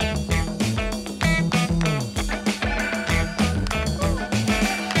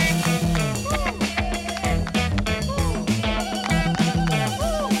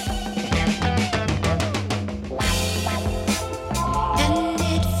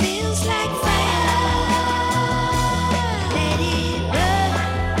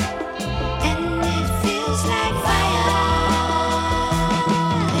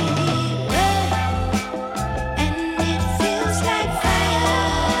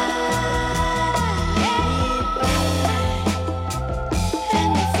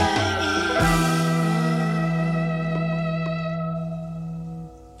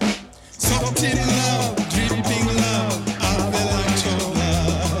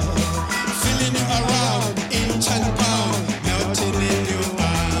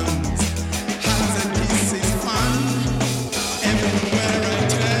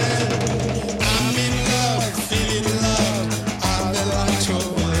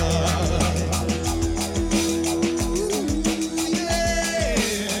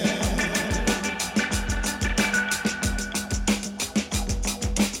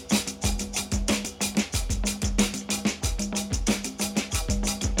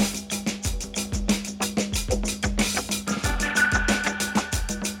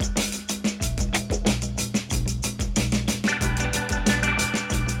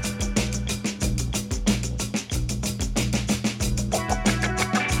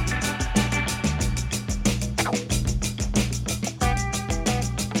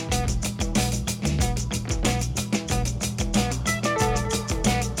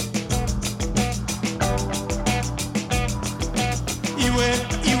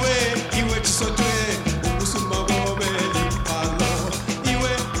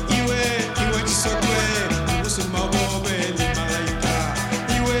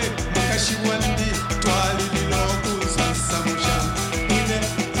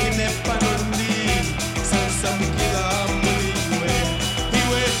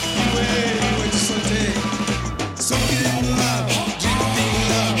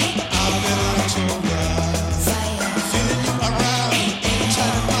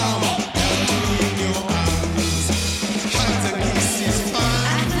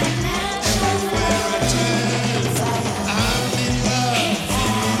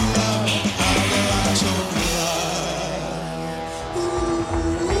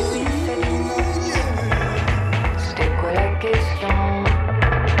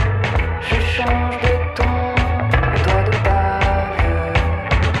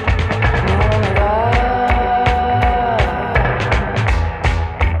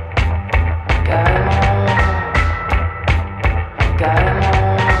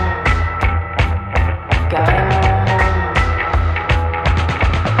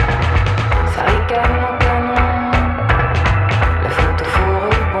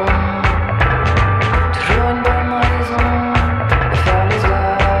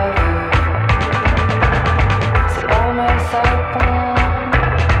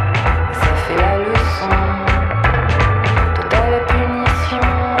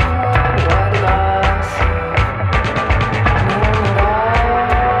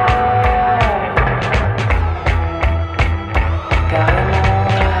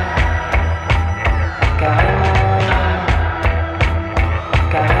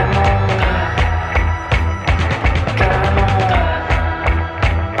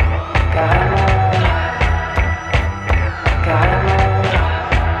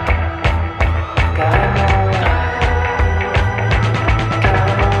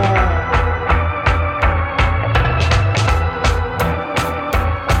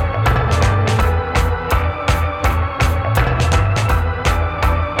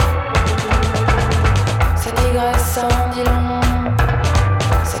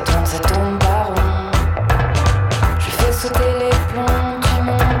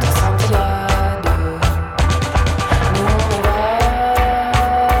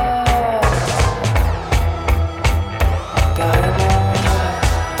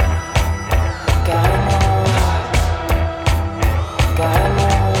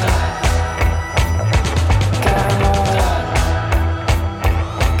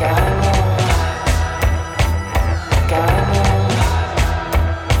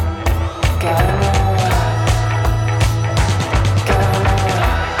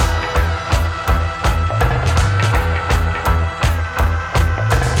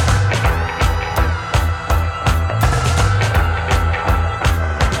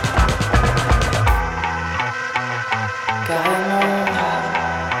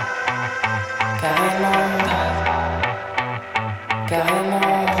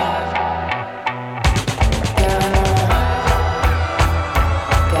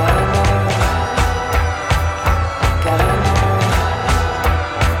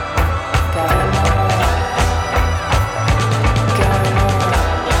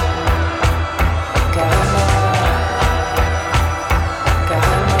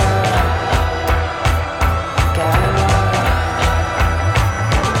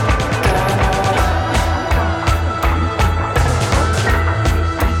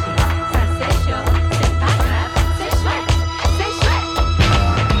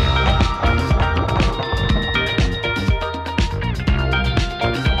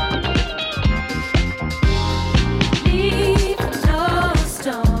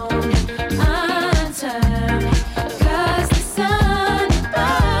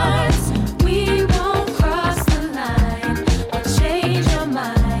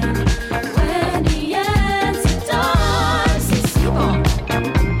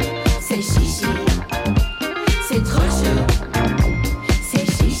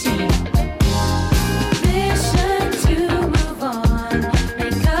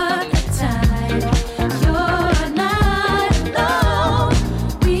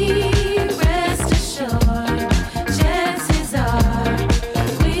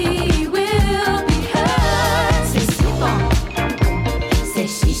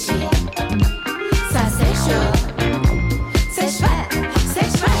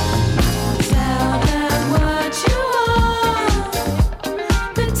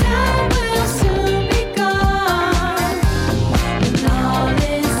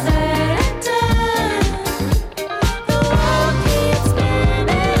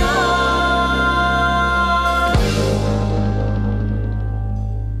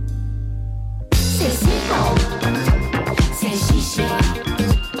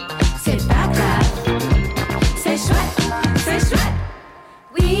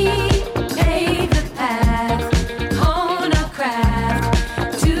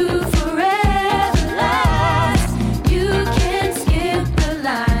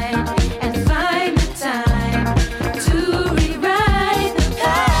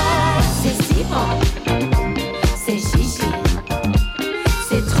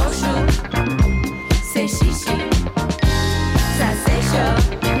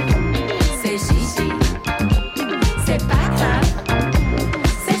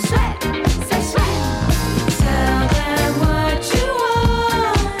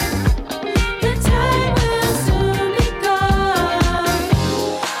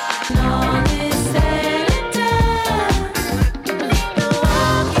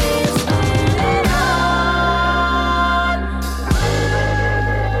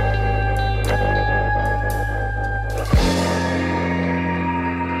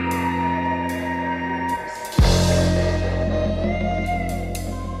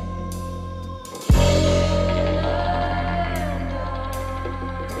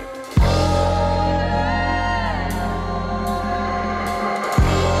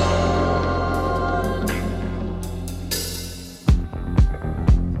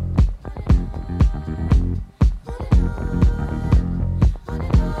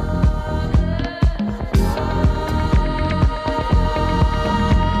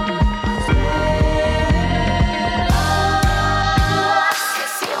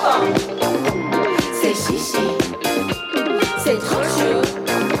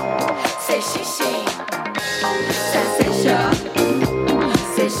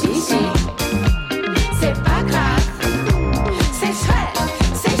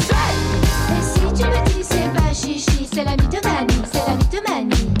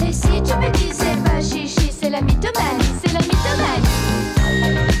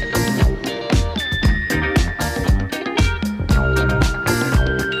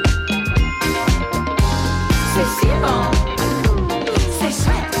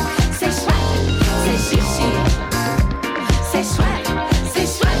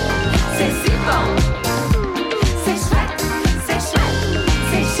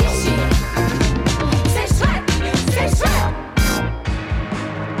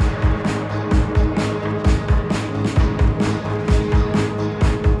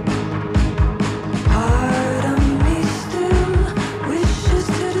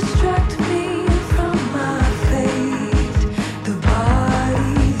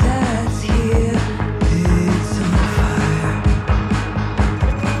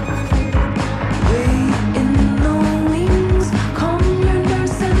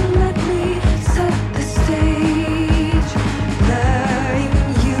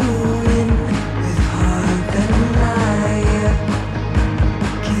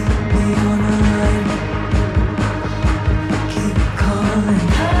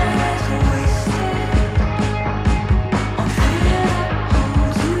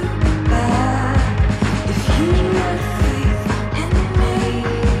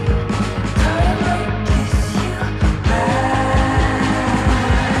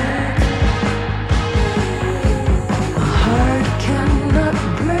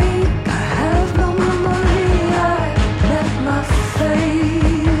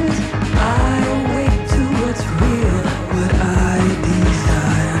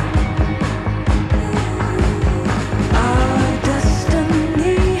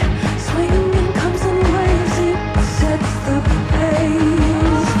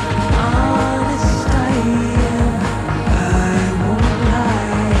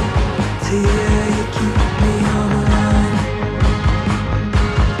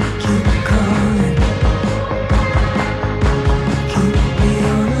 Keep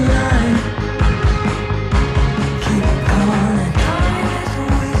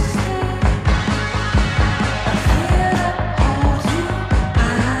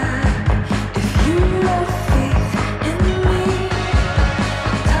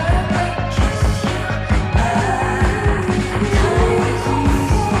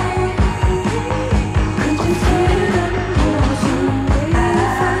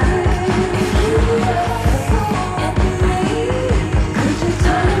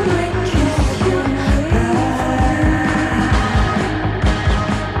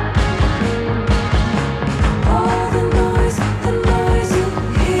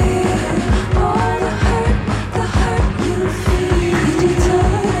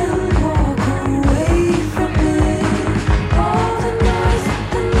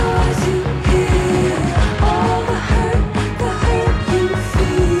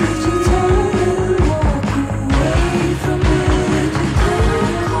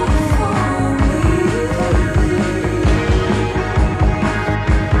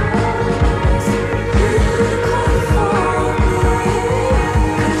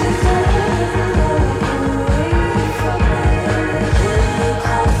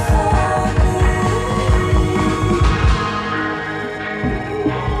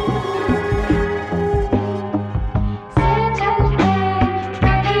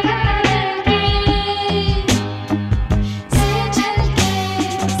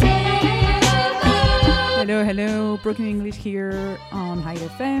hello, Broken English here on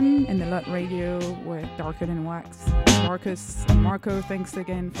HydeFM and the Lot Radio with Darker Than Wax. Mawkus and Marco, thanks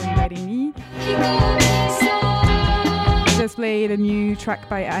again for inviting me. Just played a new track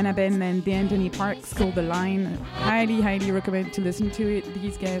by Anna Ben and D'Anthony Parks called The Line. Highly recommend to listen to it.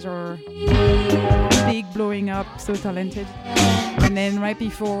 These guys are big, blowing up, so talented. And then right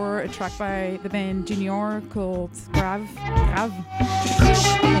before, a track by the band Junior called Grave.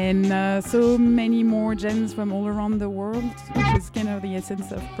 And so many more gems from all around the world, which is kind of the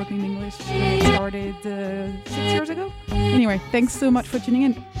essence of Broken English. It started 6 years ago. Anyway, thanks so much for tuning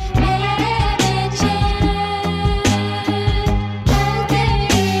in.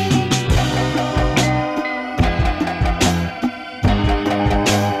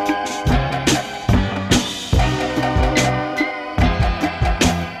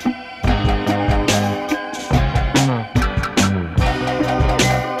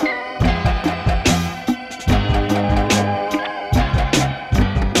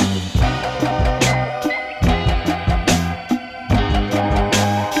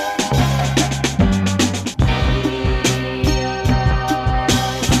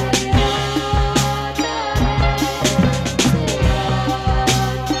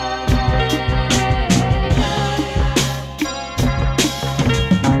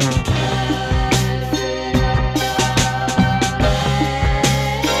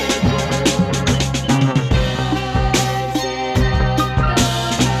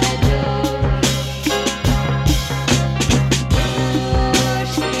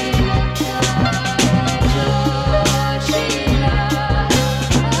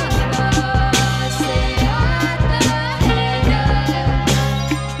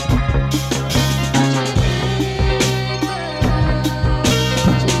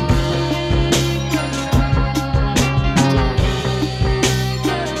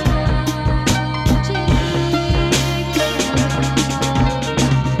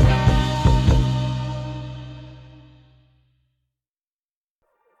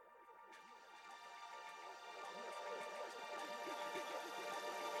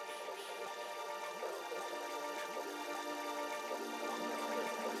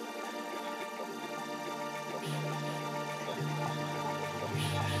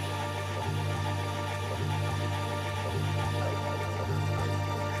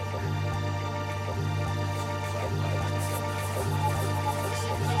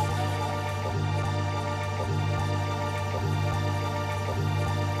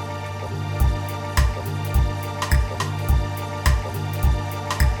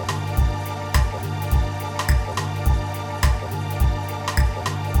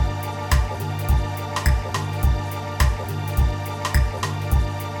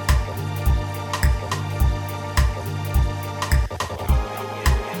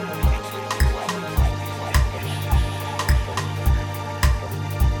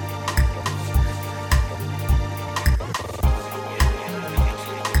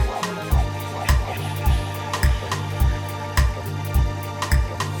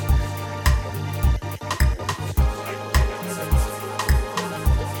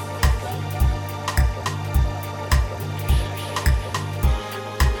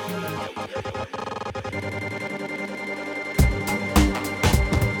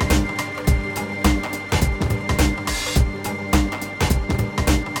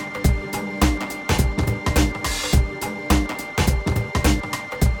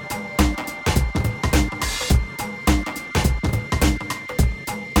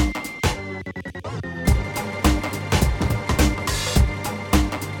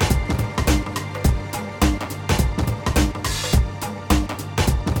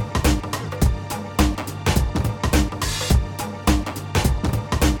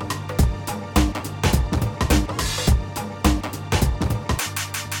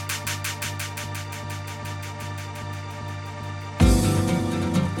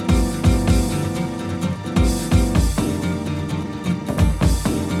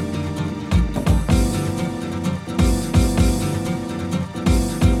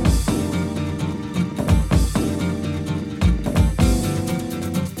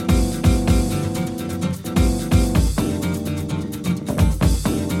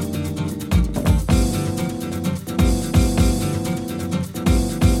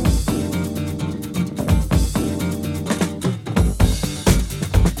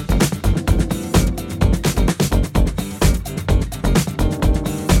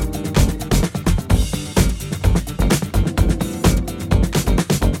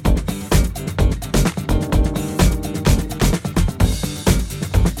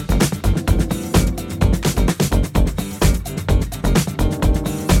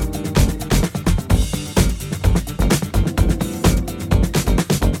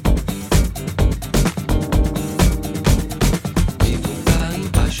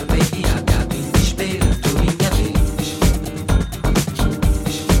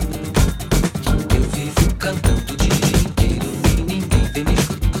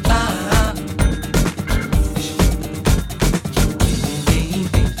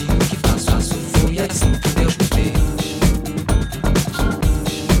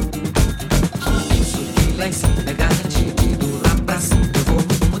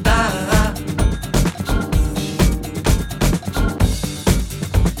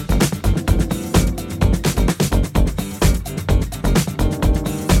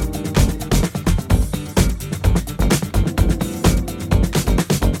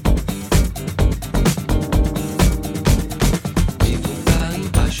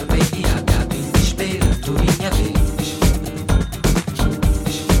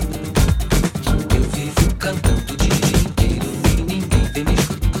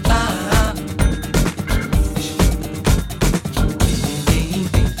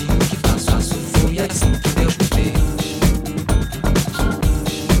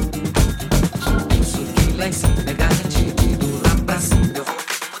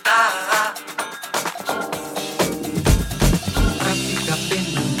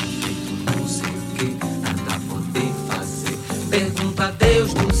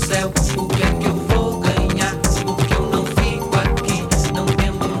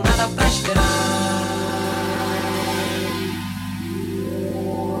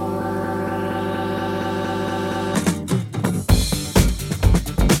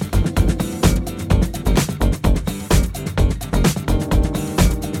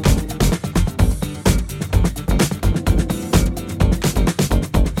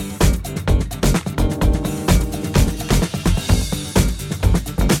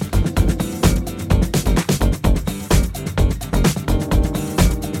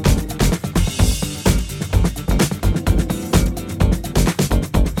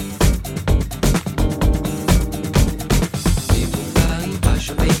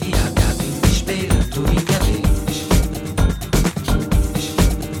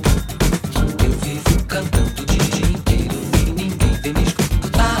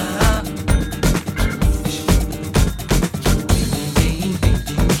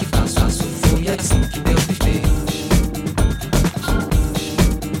 é assim que Deus me fez.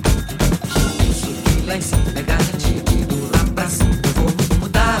 Isso que lá em cima é garantido, lá pra cima eu vou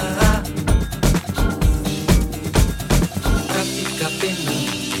mudar. Pra ficar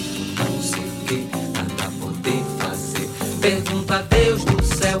penando, não sei o que, nada poder fazer. Pergunto a Deus do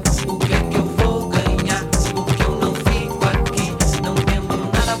céu, o que é que eu vou ganhar? Porque eu não fico aqui, não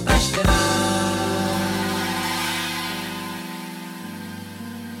tendo nada pra esperar.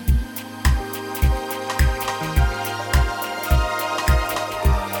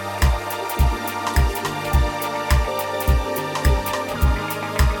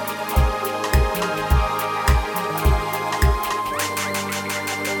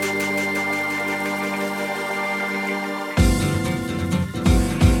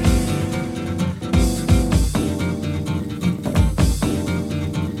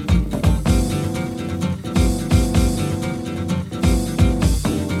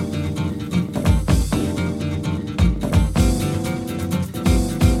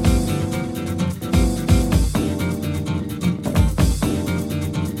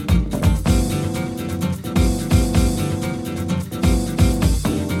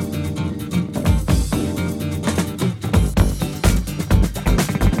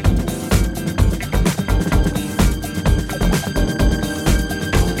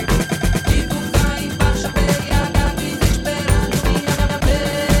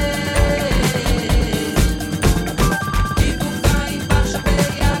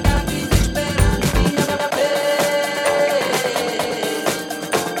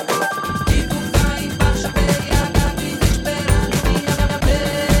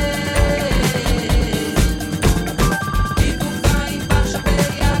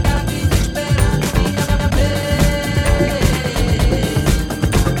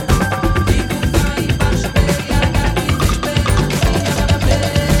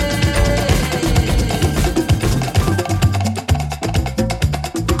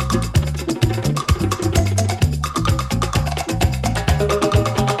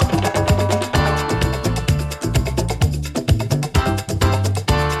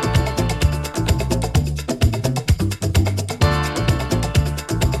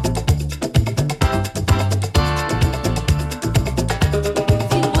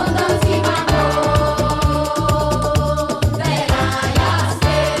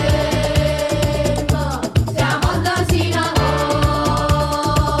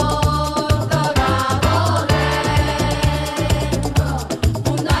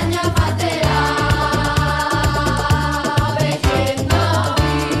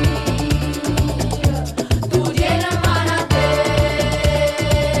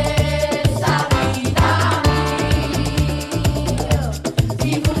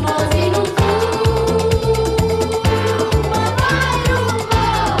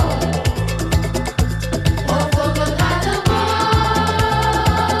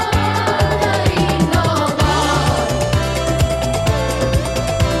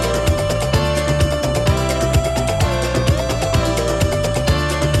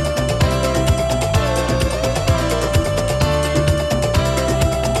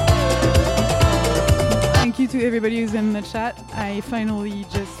 Everybody who's in the chat, I finally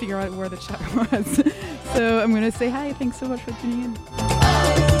just figured out where the chat was. So I'm going to say hi. Thanks so much for tuning in.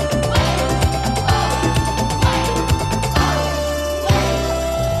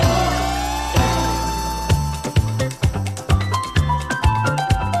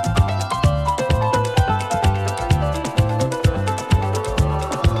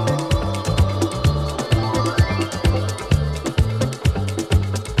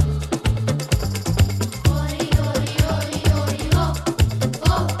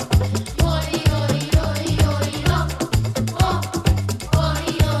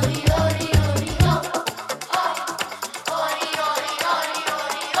 Oh,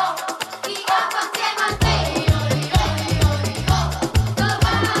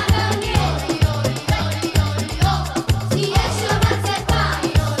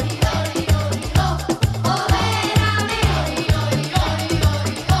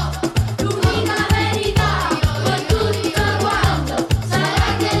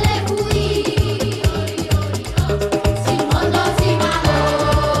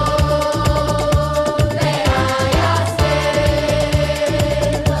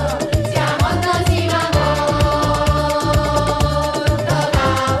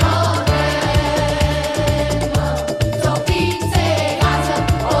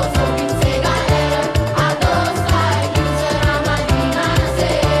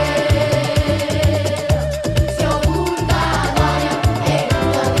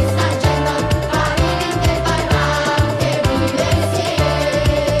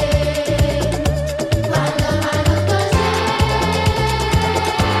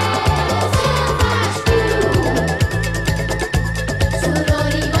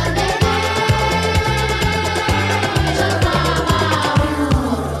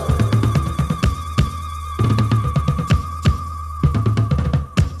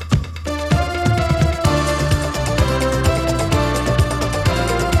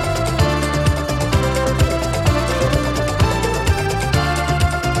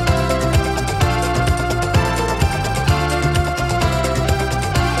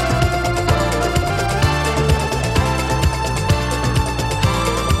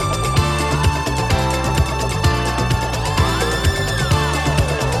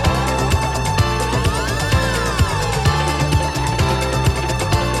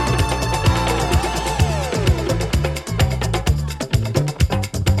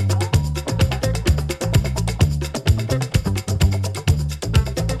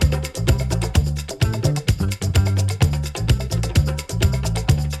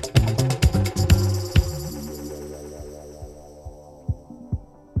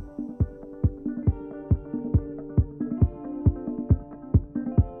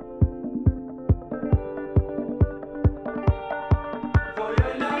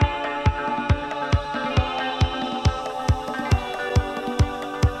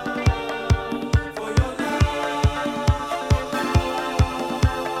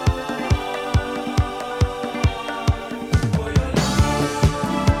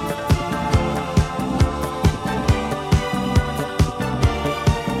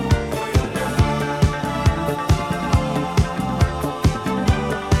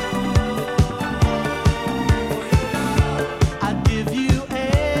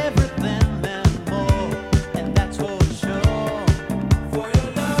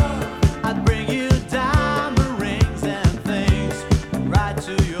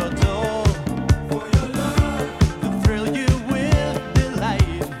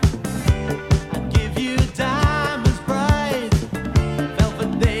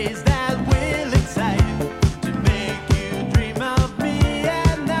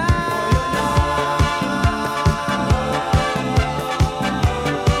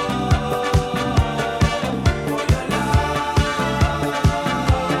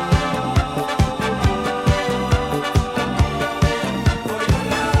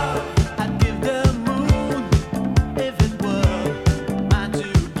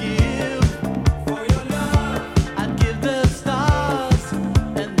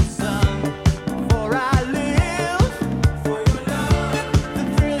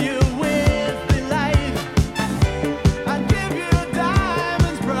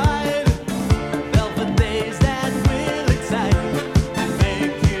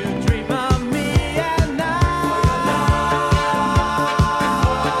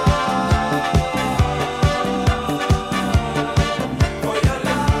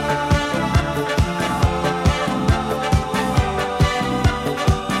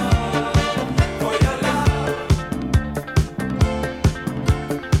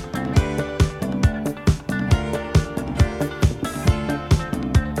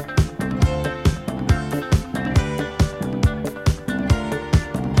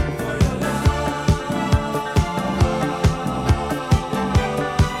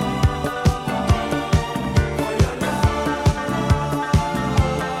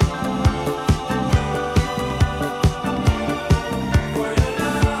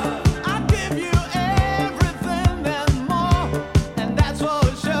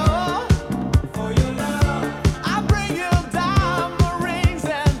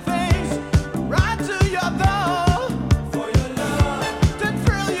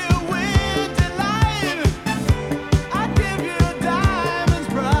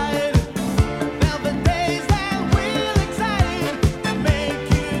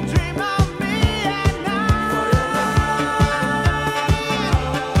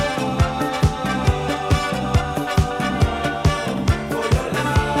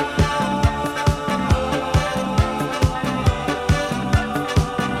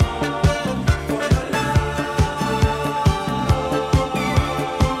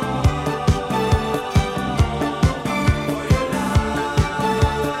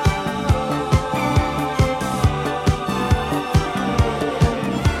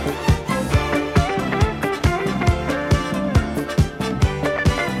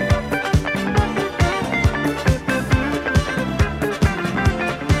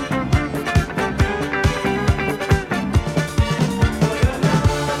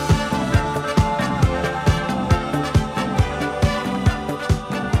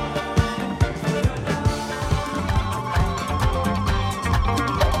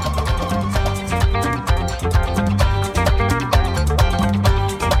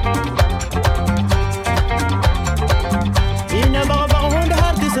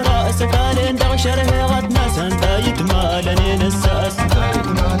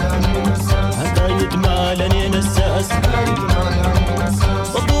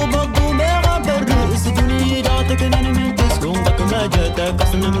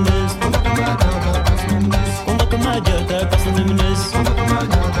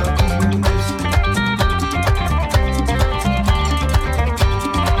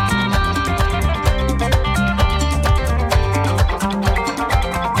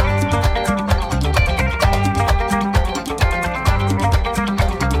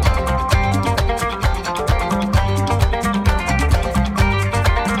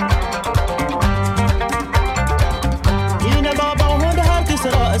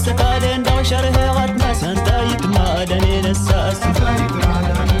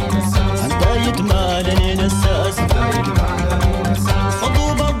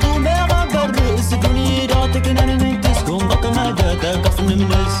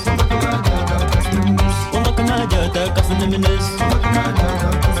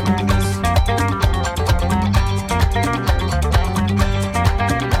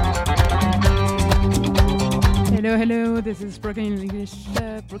 Hello, this is Brooklyn English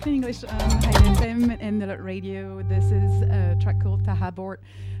on HydeFM and the radio. This is a track called Tahabort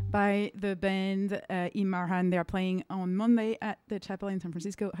by the band Imarhan. They're playing on Monday at the Chapel in San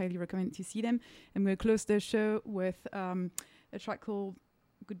Francisco. Highly recommend to see them. I'm going to close the show with a track called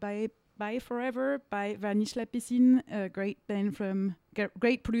Goodbye Bye Forever by Vanish La Piscine, a great band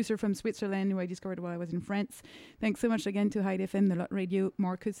great producer from Switzerland who I discovered while I was in France. Thanks so much again to HydeFM, the Lot Radio,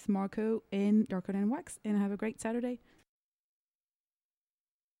 Mawkus, Marco, and Darker Than Wax, and have a great Saturday.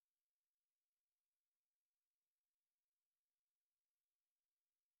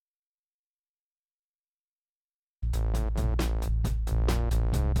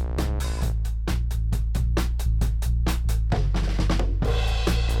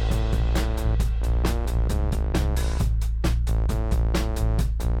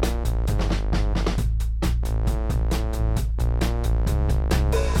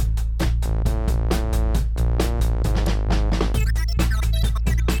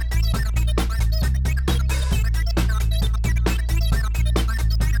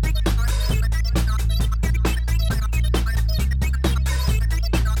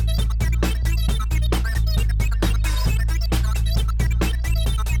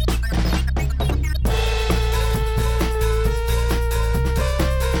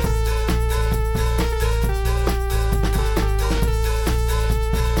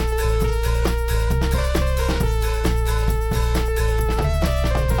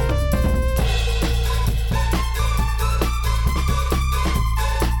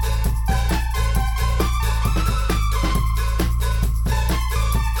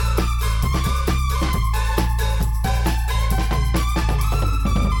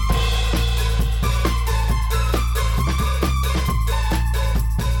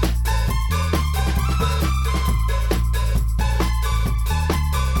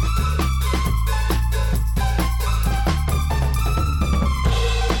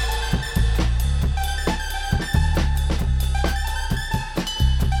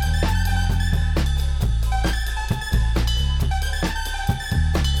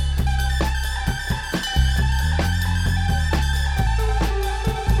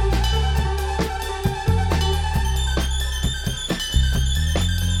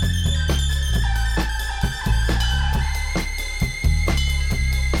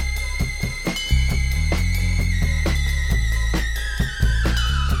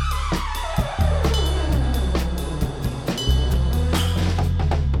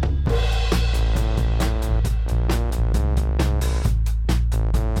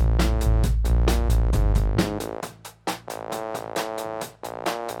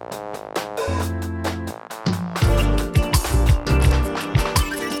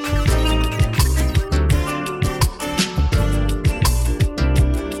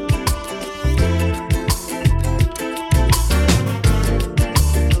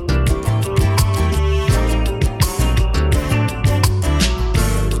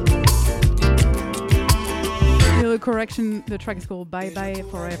 correction, the track is called Bye Bye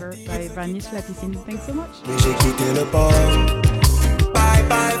Forever by Vanish La Piscine. Thanks so much. Mais j'ai quitté le port. Bye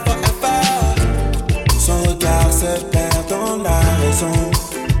bye forever. Son regard se perd dans la raison.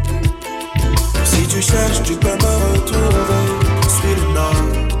 Si tu cherches, tu peux me retrouver. Suis le nord.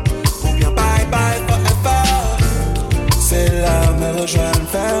 Ou bien bye bye forever. C'est là me rejoindre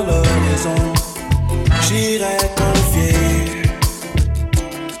vers l'horizon. J'irai confier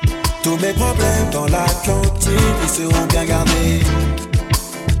tous mes problèmes dans l'Atlantique, ils seront bien gardés.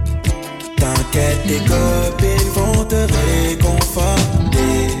 T'inquiète, tes copines vont te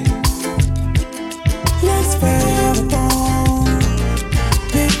réconforter. Laisse faire le temps,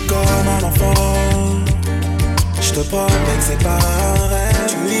 vite comme un enfant. Je te promets que c'est pas un rêve,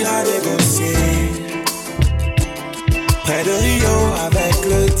 tu iras négocier. Près de Rio avec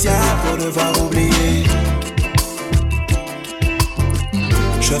le diable pour devoir oublier.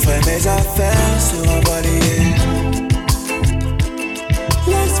 Je ferai mes affaires sur un voilier.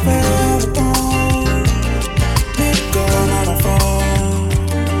 Laisse faire le temps, vite comme un enfant.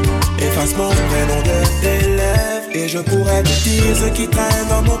 Efface mon prénom de tes lèvres et je pourrais te dire ce qui traîne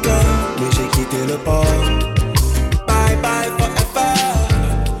dans mon cœur. Mais j'ai quitté le port. Bye bye forever.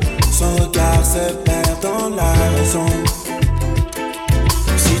 Son regard se perd dans la raison.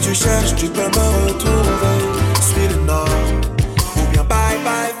 Si tu cherches, tu peux me retrouver. Suis le nord. Bye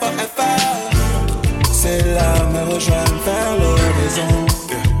bye forever. C'est là me rejoindre vers l'horizon.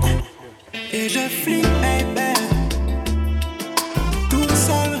 Et je flippe, baby. Tout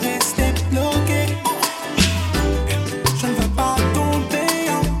seul rester bloqué. Je ne veux pas tomber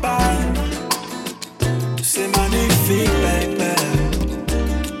en bas. C'est magnifique, baby.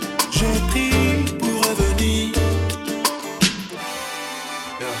 Je prie pour revenir.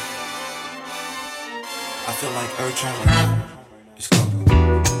 I feel like urgent right now.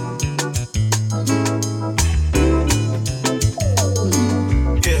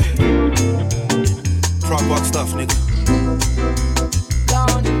 Yeah, prop rock stuff, nigga.